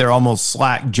sat there almost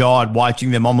slack-jawed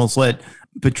watching them almost let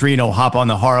Petrino hop on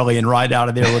the Harley and ride out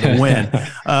of there with a win.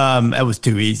 That was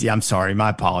too easy. I'm sorry. My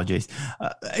apologies.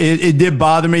 It did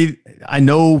bother me. I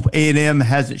know A&M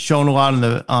hasn't shown a lot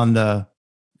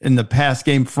in the pass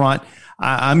game front.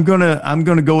 I'm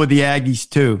gonna go with the Aggies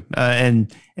too,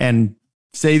 and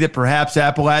say that perhaps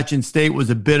Appalachian State was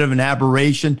a bit of an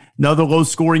aberration. Another low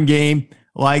scoring game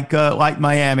like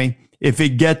Miami. If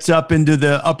it gets up into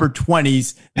the upper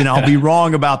 20s, then I'll be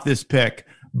wrong about this pick.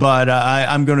 But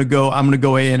I'm gonna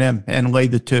go A&M and lay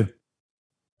the 2. It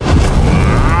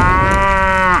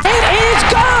is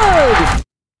good.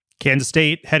 Kansas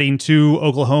State heading to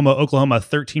Oklahoma. Oklahoma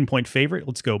 13-point favorite.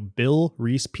 Let's go, Bill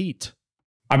Reese Pete.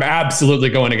 I'm absolutely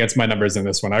going against my numbers in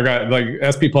this one. I got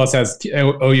SP Plus has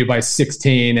OU by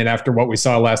 16, and after what we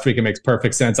saw last week, it makes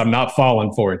perfect sense. I'm not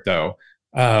falling for it though.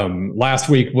 Last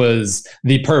week was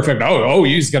the perfect.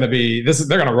 OU's going to be this.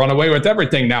 They're going to run away with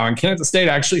everything now, and Kansas State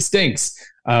actually stinks.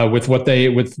 with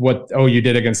what OU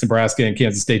did against Nebraska and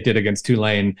Kansas State did against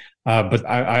Tulane. But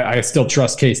I still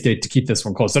trust K-State to keep this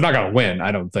one close. They're not going to win,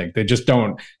 I don't think. They just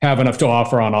don't have enough to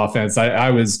offer on offense. I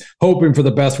was hoping for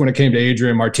the best when it came to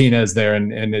Adrian Martinez there,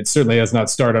 and it certainly has not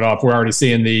started off. We're already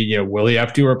seeing the, will he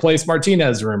have to replace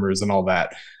Martinez rumors and all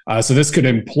that. So this could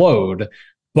implode.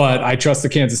 But I trust the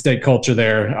Kansas State culture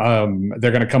there.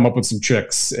 They're going to come up with some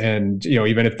tricks, and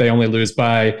even if they only lose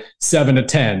by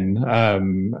 7-10,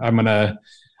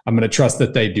 I'm gonna trust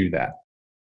that they do that.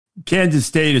 Kansas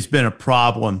State has been a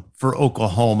problem for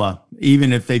Oklahoma,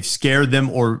 even if they've scared them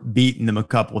or beaten them a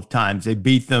couple of times. They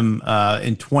beat them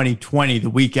in 2020, the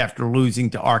week after losing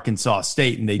to Arkansas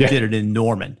State, and they did it in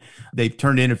Norman. They've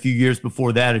turned in a few years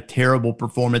before that a terrible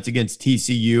performance against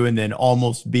TCU, and then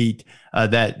almost beat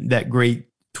that great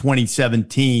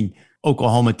 2017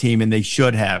 Oklahoma team, and they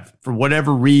should have, for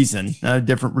whatever reason, a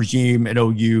different regime at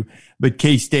OU, but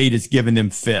K-State has given them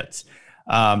fits.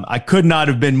 I could not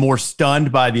have been more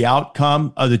stunned by the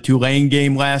outcome of the Tulane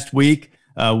game last week.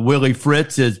 Willie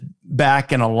Fritz is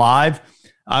back and alive.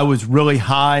 I was really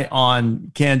high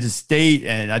on Kansas State,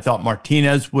 and I thought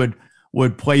Martinez would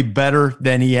play better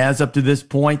than he has up to this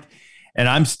point. And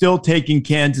I'm still taking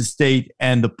Kansas State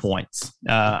and the points.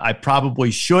 I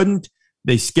probably shouldn't.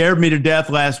 They scared me to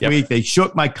death last week. They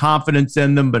shook my confidence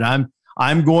in them, but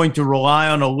I'm going to rely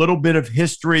on a little bit of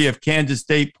history of Kansas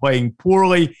State playing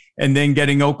poorly and then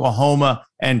getting Oklahoma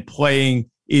and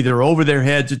playing either over their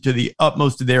heads or to the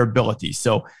utmost of their ability.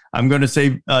 So I'm going to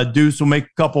say Deuce will make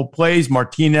a couple plays.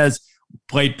 Martinez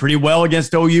played pretty well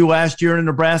against OU last year in a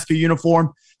Nebraska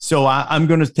uniform. So I'm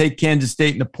going to take Kansas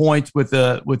State in the points with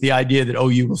the idea that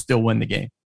OU will still win the game.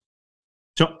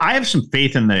 So I have some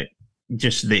faith in the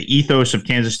ethos of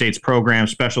Kansas State's program,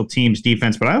 special teams,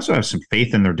 defense, but I also have some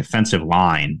faith in their defensive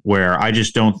line, where I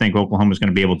just don't think Oklahoma is going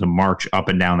to be able to march up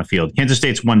and down the field. Kansas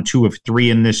State's won 2 of 3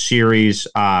 in this series.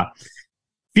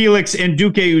 Felix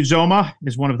Nduke-Uzoma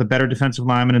is one of the better defensive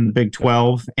linemen in the Big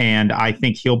 12, and I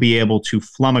think he'll be able to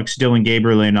flummox Dylan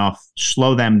Gabriel enough,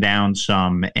 slow them down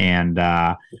some, and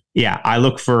I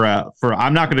look for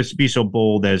I'm not going to be so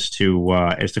bold as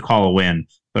to call a win,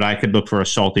 but I could look for a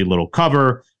salty little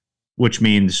cover, which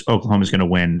means Oklahoma is going to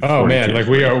win. Oh man, like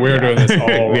we're doing this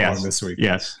all wrong this week.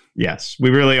 Yes, we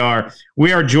really are.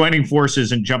 We are joining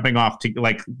forces and jumping off the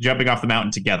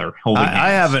mountain together. I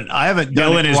haven't done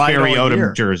Dylan is Barry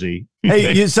Odom jersey.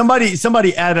 Hey,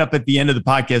 somebody add up at the end of the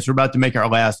podcast. We're about to make our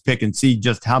last pick and see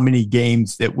just how many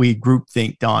games that we group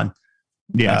thinked on.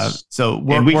 Yes.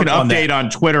 We can update on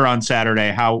Twitter on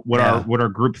Saturday what our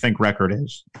groupthink record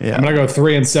is. Yeah. I'm gonna go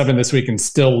 3-7 this week and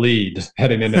still lead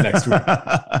heading into next week.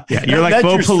 You're like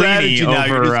Bo Pelini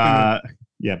over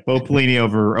Bo Pelini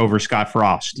over Scott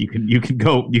Frost. You can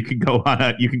go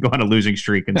on a losing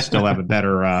streak and still have a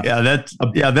better that's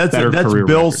Bill's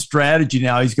record. Strategy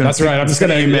now. He's going to. That's right. I'm just going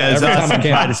to aim as us and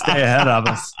try to stay ahead of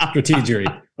us. Strategy.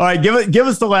 All right, give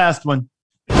us the last one.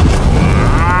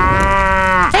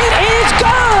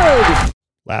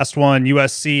 Last one,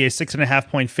 USC, a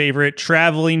 6.5-point favorite,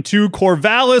 traveling to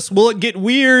Corvallis. Will it get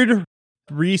weird?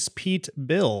 Reese, Pete,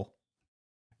 Bill.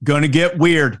 Gonna get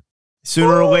weird.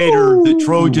 Sooner or later, the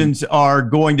Trojans are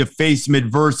going to face some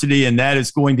adversity, and that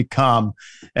is going to come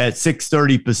at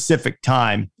 6:30 Pacific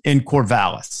time in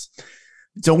Corvallis.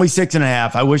 It's only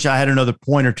 6.5. I wish I had another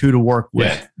point or two to work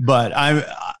with, but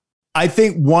I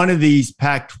think one of these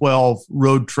Pac-12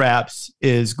 road traps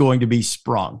is going to be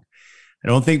sprung. I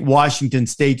don't think Washington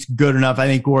State's good enough. I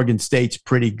think Oregon State's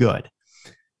pretty good.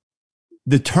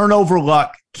 The turnover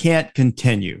luck can't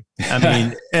continue. I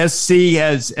mean, SC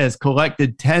has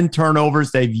collected 10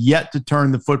 turnovers. They've yet to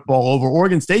turn the football over.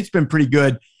 Oregon State's been pretty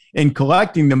good in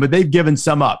collecting them, but they've given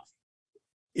some up.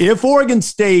 If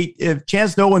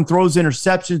Chance Nolan throws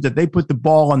interceptions, if they put the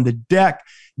ball on the deck,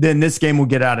 then this game will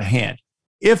get out of hand.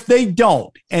 If they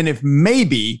don't, and if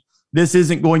maybe this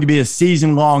isn't going to be a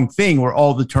season-long thing where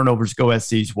all the turnovers go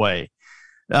SC's way,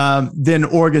 then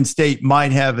Oregon State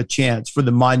might have a chance for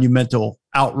the monumental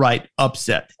outright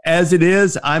upset. As it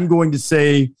is, I'm going to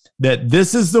say that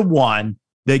this is the one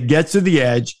that gets to the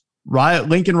edge.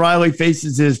 Lincoln Riley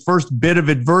faces his first bit of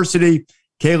adversity.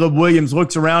 Caleb Williams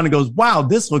looks around and goes, wow,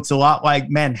 this looks a lot like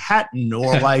Manhattan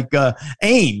or like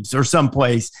Ames or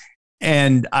someplace.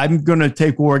 And I'm going to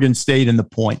take Oregon State in the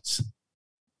points.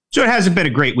 So it hasn't been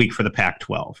a great week for the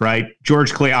Pac-12, right?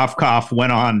 George Kliavkoff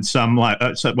went on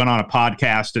a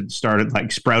podcast and started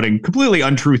sprouting completely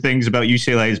untrue things about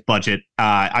UCLA's budget.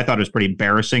 I thought it was pretty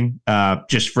embarrassing,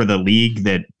 just for the league.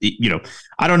 That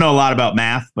I don't know a lot about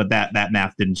math, but that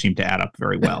math didn't seem to add up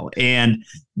very well. And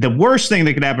the worst thing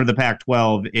that could happen to the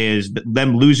Pac-12 is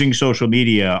them losing social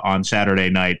media on Saturday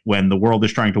night when the world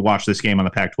is trying to watch this game on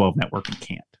the Pac-12 network and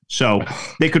can't. So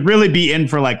they could really be in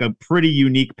for a pretty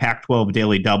unique Pac-12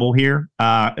 daily double here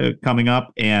coming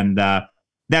up. And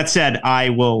that said, I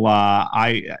will.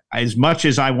 As much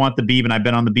as I want the Beeb, and I've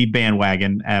been on the Beeb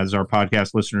bandwagon, as our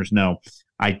podcast listeners know,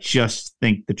 I just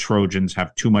think the Trojans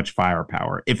have too much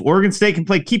firepower. If Oregon State can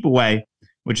play keep away,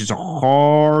 which is a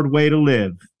hard way to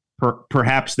live,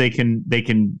 perhaps they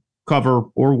can cover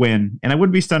or win. And I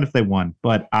wouldn't be stunned if they won.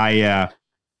 But I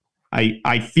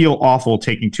feel awful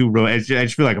taking two road. I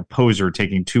just feel like a poser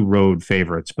taking two road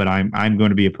favorites, but I'm going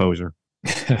to be a poser.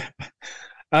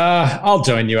 I'll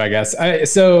join you, I guess.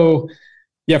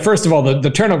 First of all,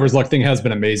 the turnovers luck thing has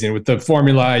been amazing with the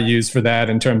formula I use for that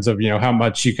in terms of, how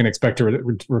much you can expect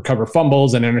to recover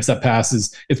fumbles and intercept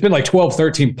passes. It's been 12,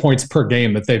 13 points per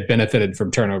game that they've benefited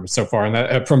from turnovers so far. And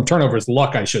that from turnovers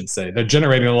luck, I should say. They're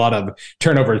generating a lot of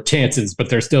turnover chances, but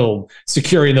they're still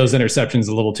securing those interceptions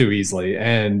a little too easily.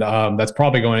 And that's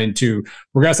probably going to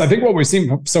regress. I think what we've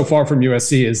seen so far from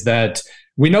USC is that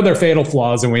we know their fatal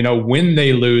flaws and we know when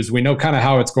they lose, we know kind of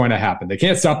how it's going to happen. They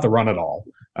can't stop the run at all.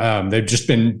 They've just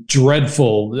been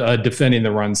dreadful defending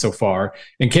the run so far.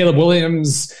 And Caleb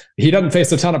Williams, he doesn't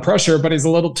face a ton of pressure, but he's a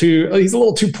little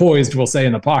too poised, we'll say,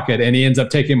 in the pocket, and he ends up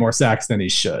taking more sacks than he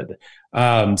should.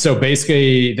 So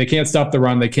basically, they can't stop the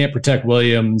run. They can't protect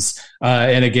Williams,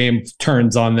 and a game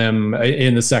turns on them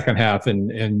in the second half,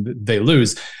 and they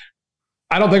lose.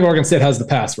 I don't think Oregon State has the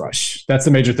pass rush. That's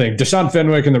the major thing. Deshaun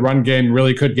Fenwick in the run game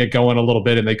really could get going a little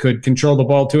bit, and they could control the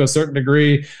ball to a certain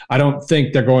degree. I don't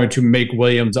think they're going to make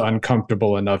Williams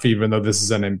uncomfortable enough, even though this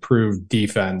is an improved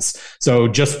defense. So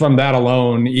just from that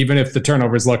alone, even if the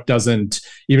turnovers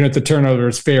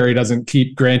fairy doesn't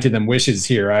keep granting them wishes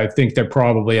here, I think they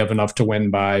probably have enough to win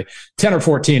by 10 or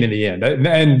 14 in the end.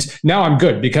 And now I'm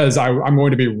good because I'm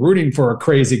going to be rooting for a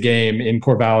crazy game in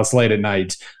Corvallis late at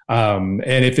night. And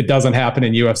if it doesn't happen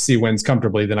and UFC wins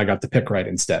comfortably, then I got the pick right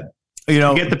instead. You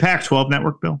get the Pac-12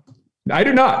 network, Bill? I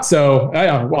do not. So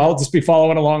I'll just be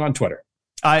following along on Twitter.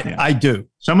 I do.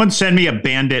 Someone send me a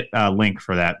Bandit link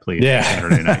for that, please. Yeah.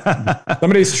 Saturday night.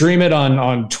 Somebody stream it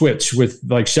on Twitch with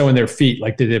showing their feet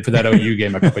like they did for that OU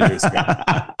game a couple years ago.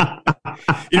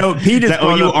 Pete is the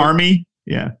OU Army.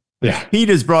 Yeah. Yeah. Pete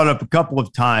has brought up a couple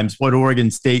of times what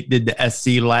Oregon State did to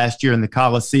SC last year in the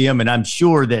Coliseum, and I'm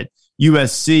sure that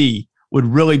USC would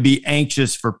really be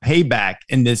anxious for payback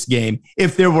in this game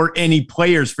if there were any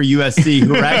players for USC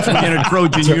who were actually in a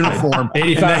Trojan uniform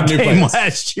in that game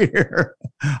last year.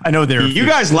 I know there. You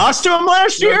guys lost to them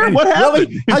last year? What happened?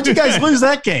 Really? How'd you guys lose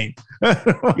that game?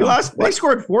 You lost. They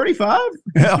scored 45.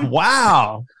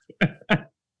 Wow!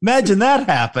 Imagine that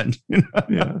happened.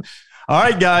 Yeah. All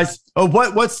right, guys.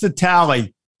 What's the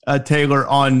tally, Taylor,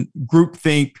 on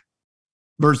groupthink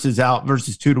versus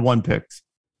 2-1 picks?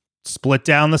 Split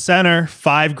down the center,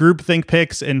 5 groupthink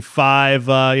picks and 5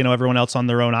 everyone else on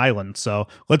their own island. So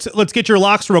let's get your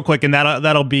locks real quick, and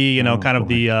that'll be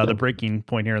the breaking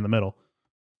point here in the middle.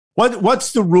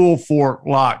 What's the rule for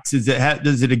locks? Is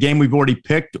it a game we've already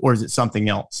picked, or is it something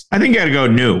else? I think you got to go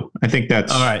new. I think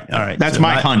that's all right. That's so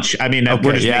my hunch. I mean,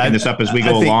 we're just making this up as we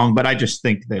go along, but I just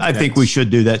think that I think we should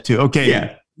do that too.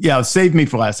 Okay, yeah. Save me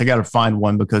for last. I got to find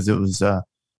one because it was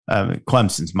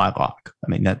Clemson's my lock. I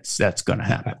mean, that's going to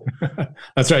happen.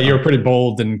 That's right. You were pretty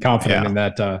bold and confident in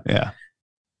that. Yeah.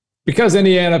 Because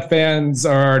Indiana fans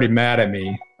are already mad at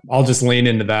me, I'll just lean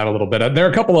into that a little bit. There are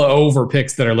a couple of over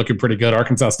picks that are looking pretty good.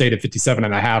 Arkansas State at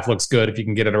 57.5 looks good if you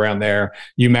can get it around there.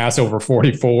 UMass over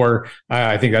 44.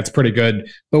 I think that's pretty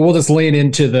good. But we'll just lean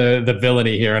into the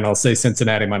villainy here, and I'll say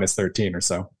Cincinnati minus 13 or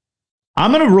so.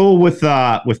 I'm going to roll with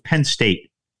Penn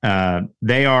State.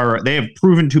 They have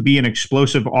proven to be an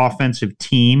explosive offensive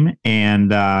team,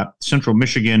 and Central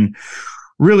Michigan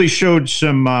really showed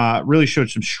some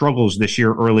struggles this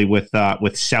year early with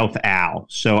South Al.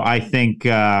 So I think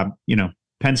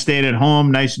Penn State at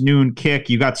home, nice noon kick.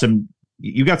 You got some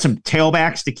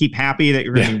tailbacks to keep happy that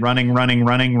you're going to be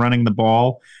running the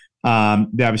ball.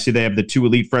 Obviously they have the 2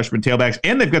 elite freshman tailbacks,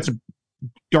 and they've got some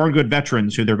darn good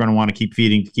veterans who they're going to want to keep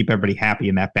feeding to keep everybody happy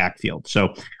in that backfield.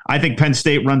 So I think Penn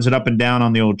State runs it up and down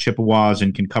on the old Chippewas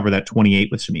and can cover that 28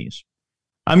 with some ease.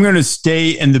 I'm going to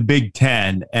stay in the Big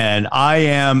Ten, and I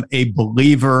am a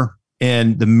believer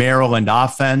in the Maryland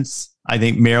offense. I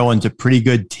think Maryland's a pretty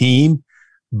good team.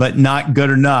 but not good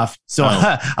enough. So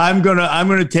I'm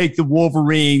gonna take the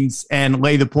Wolverines and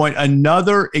lay the point.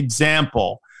 Another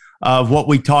example of what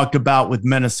we talked about with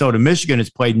Minnesota. Michigan has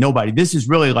played nobody. This is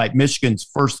really like Michigan's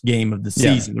first game of the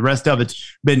season. The rest of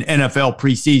it's been NFL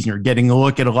preseason or getting a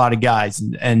look at a lot of guys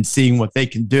and seeing what they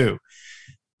can do.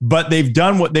 But they've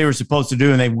done what they were supposed to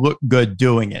do, and they look good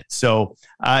doing it. So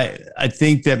I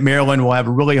think that Maryland will have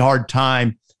a really hard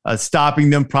time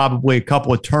stopping them. Probably a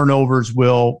couple of turnovers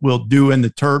will do in the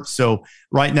Terps. So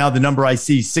right now the number I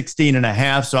see is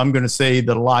 16.5. So I'm going to say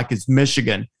the lock is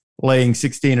Michigan laying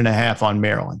 16.5 on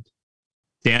Maryland.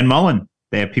 Dan Mullen,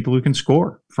 they have people who can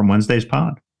score from Wednesday's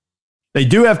pod. They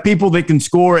do have people that can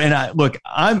score, and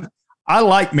I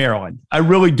like Maryland. I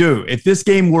really do. If this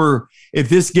game were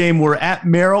at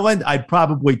Maryland, I'd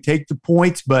probably take the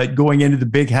points. But going into the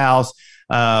big house,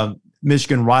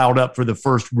 Michigan riled up for the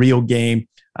first real game.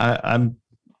 I'm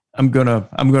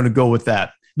gonna go with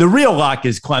that. The real lock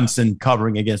is Clemson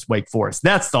covering against Wake Forest.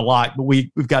 That's the lock, but we've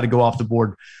got to go off the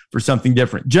board for something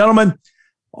different. Gentlemen,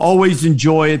 always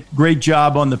enjoy it. Great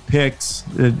job on the picks.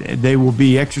 They will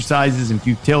be exercises in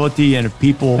futility, and if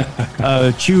people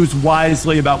choose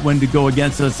wisely about when to go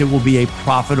against us, it will be a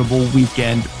profitable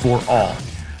weekend for all.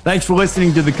 Thanks for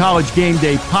listening to the College Game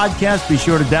Day podcast. Be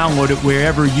sure to download it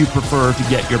wherever you prefer to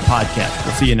get your podcast.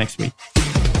 We'll see you next week.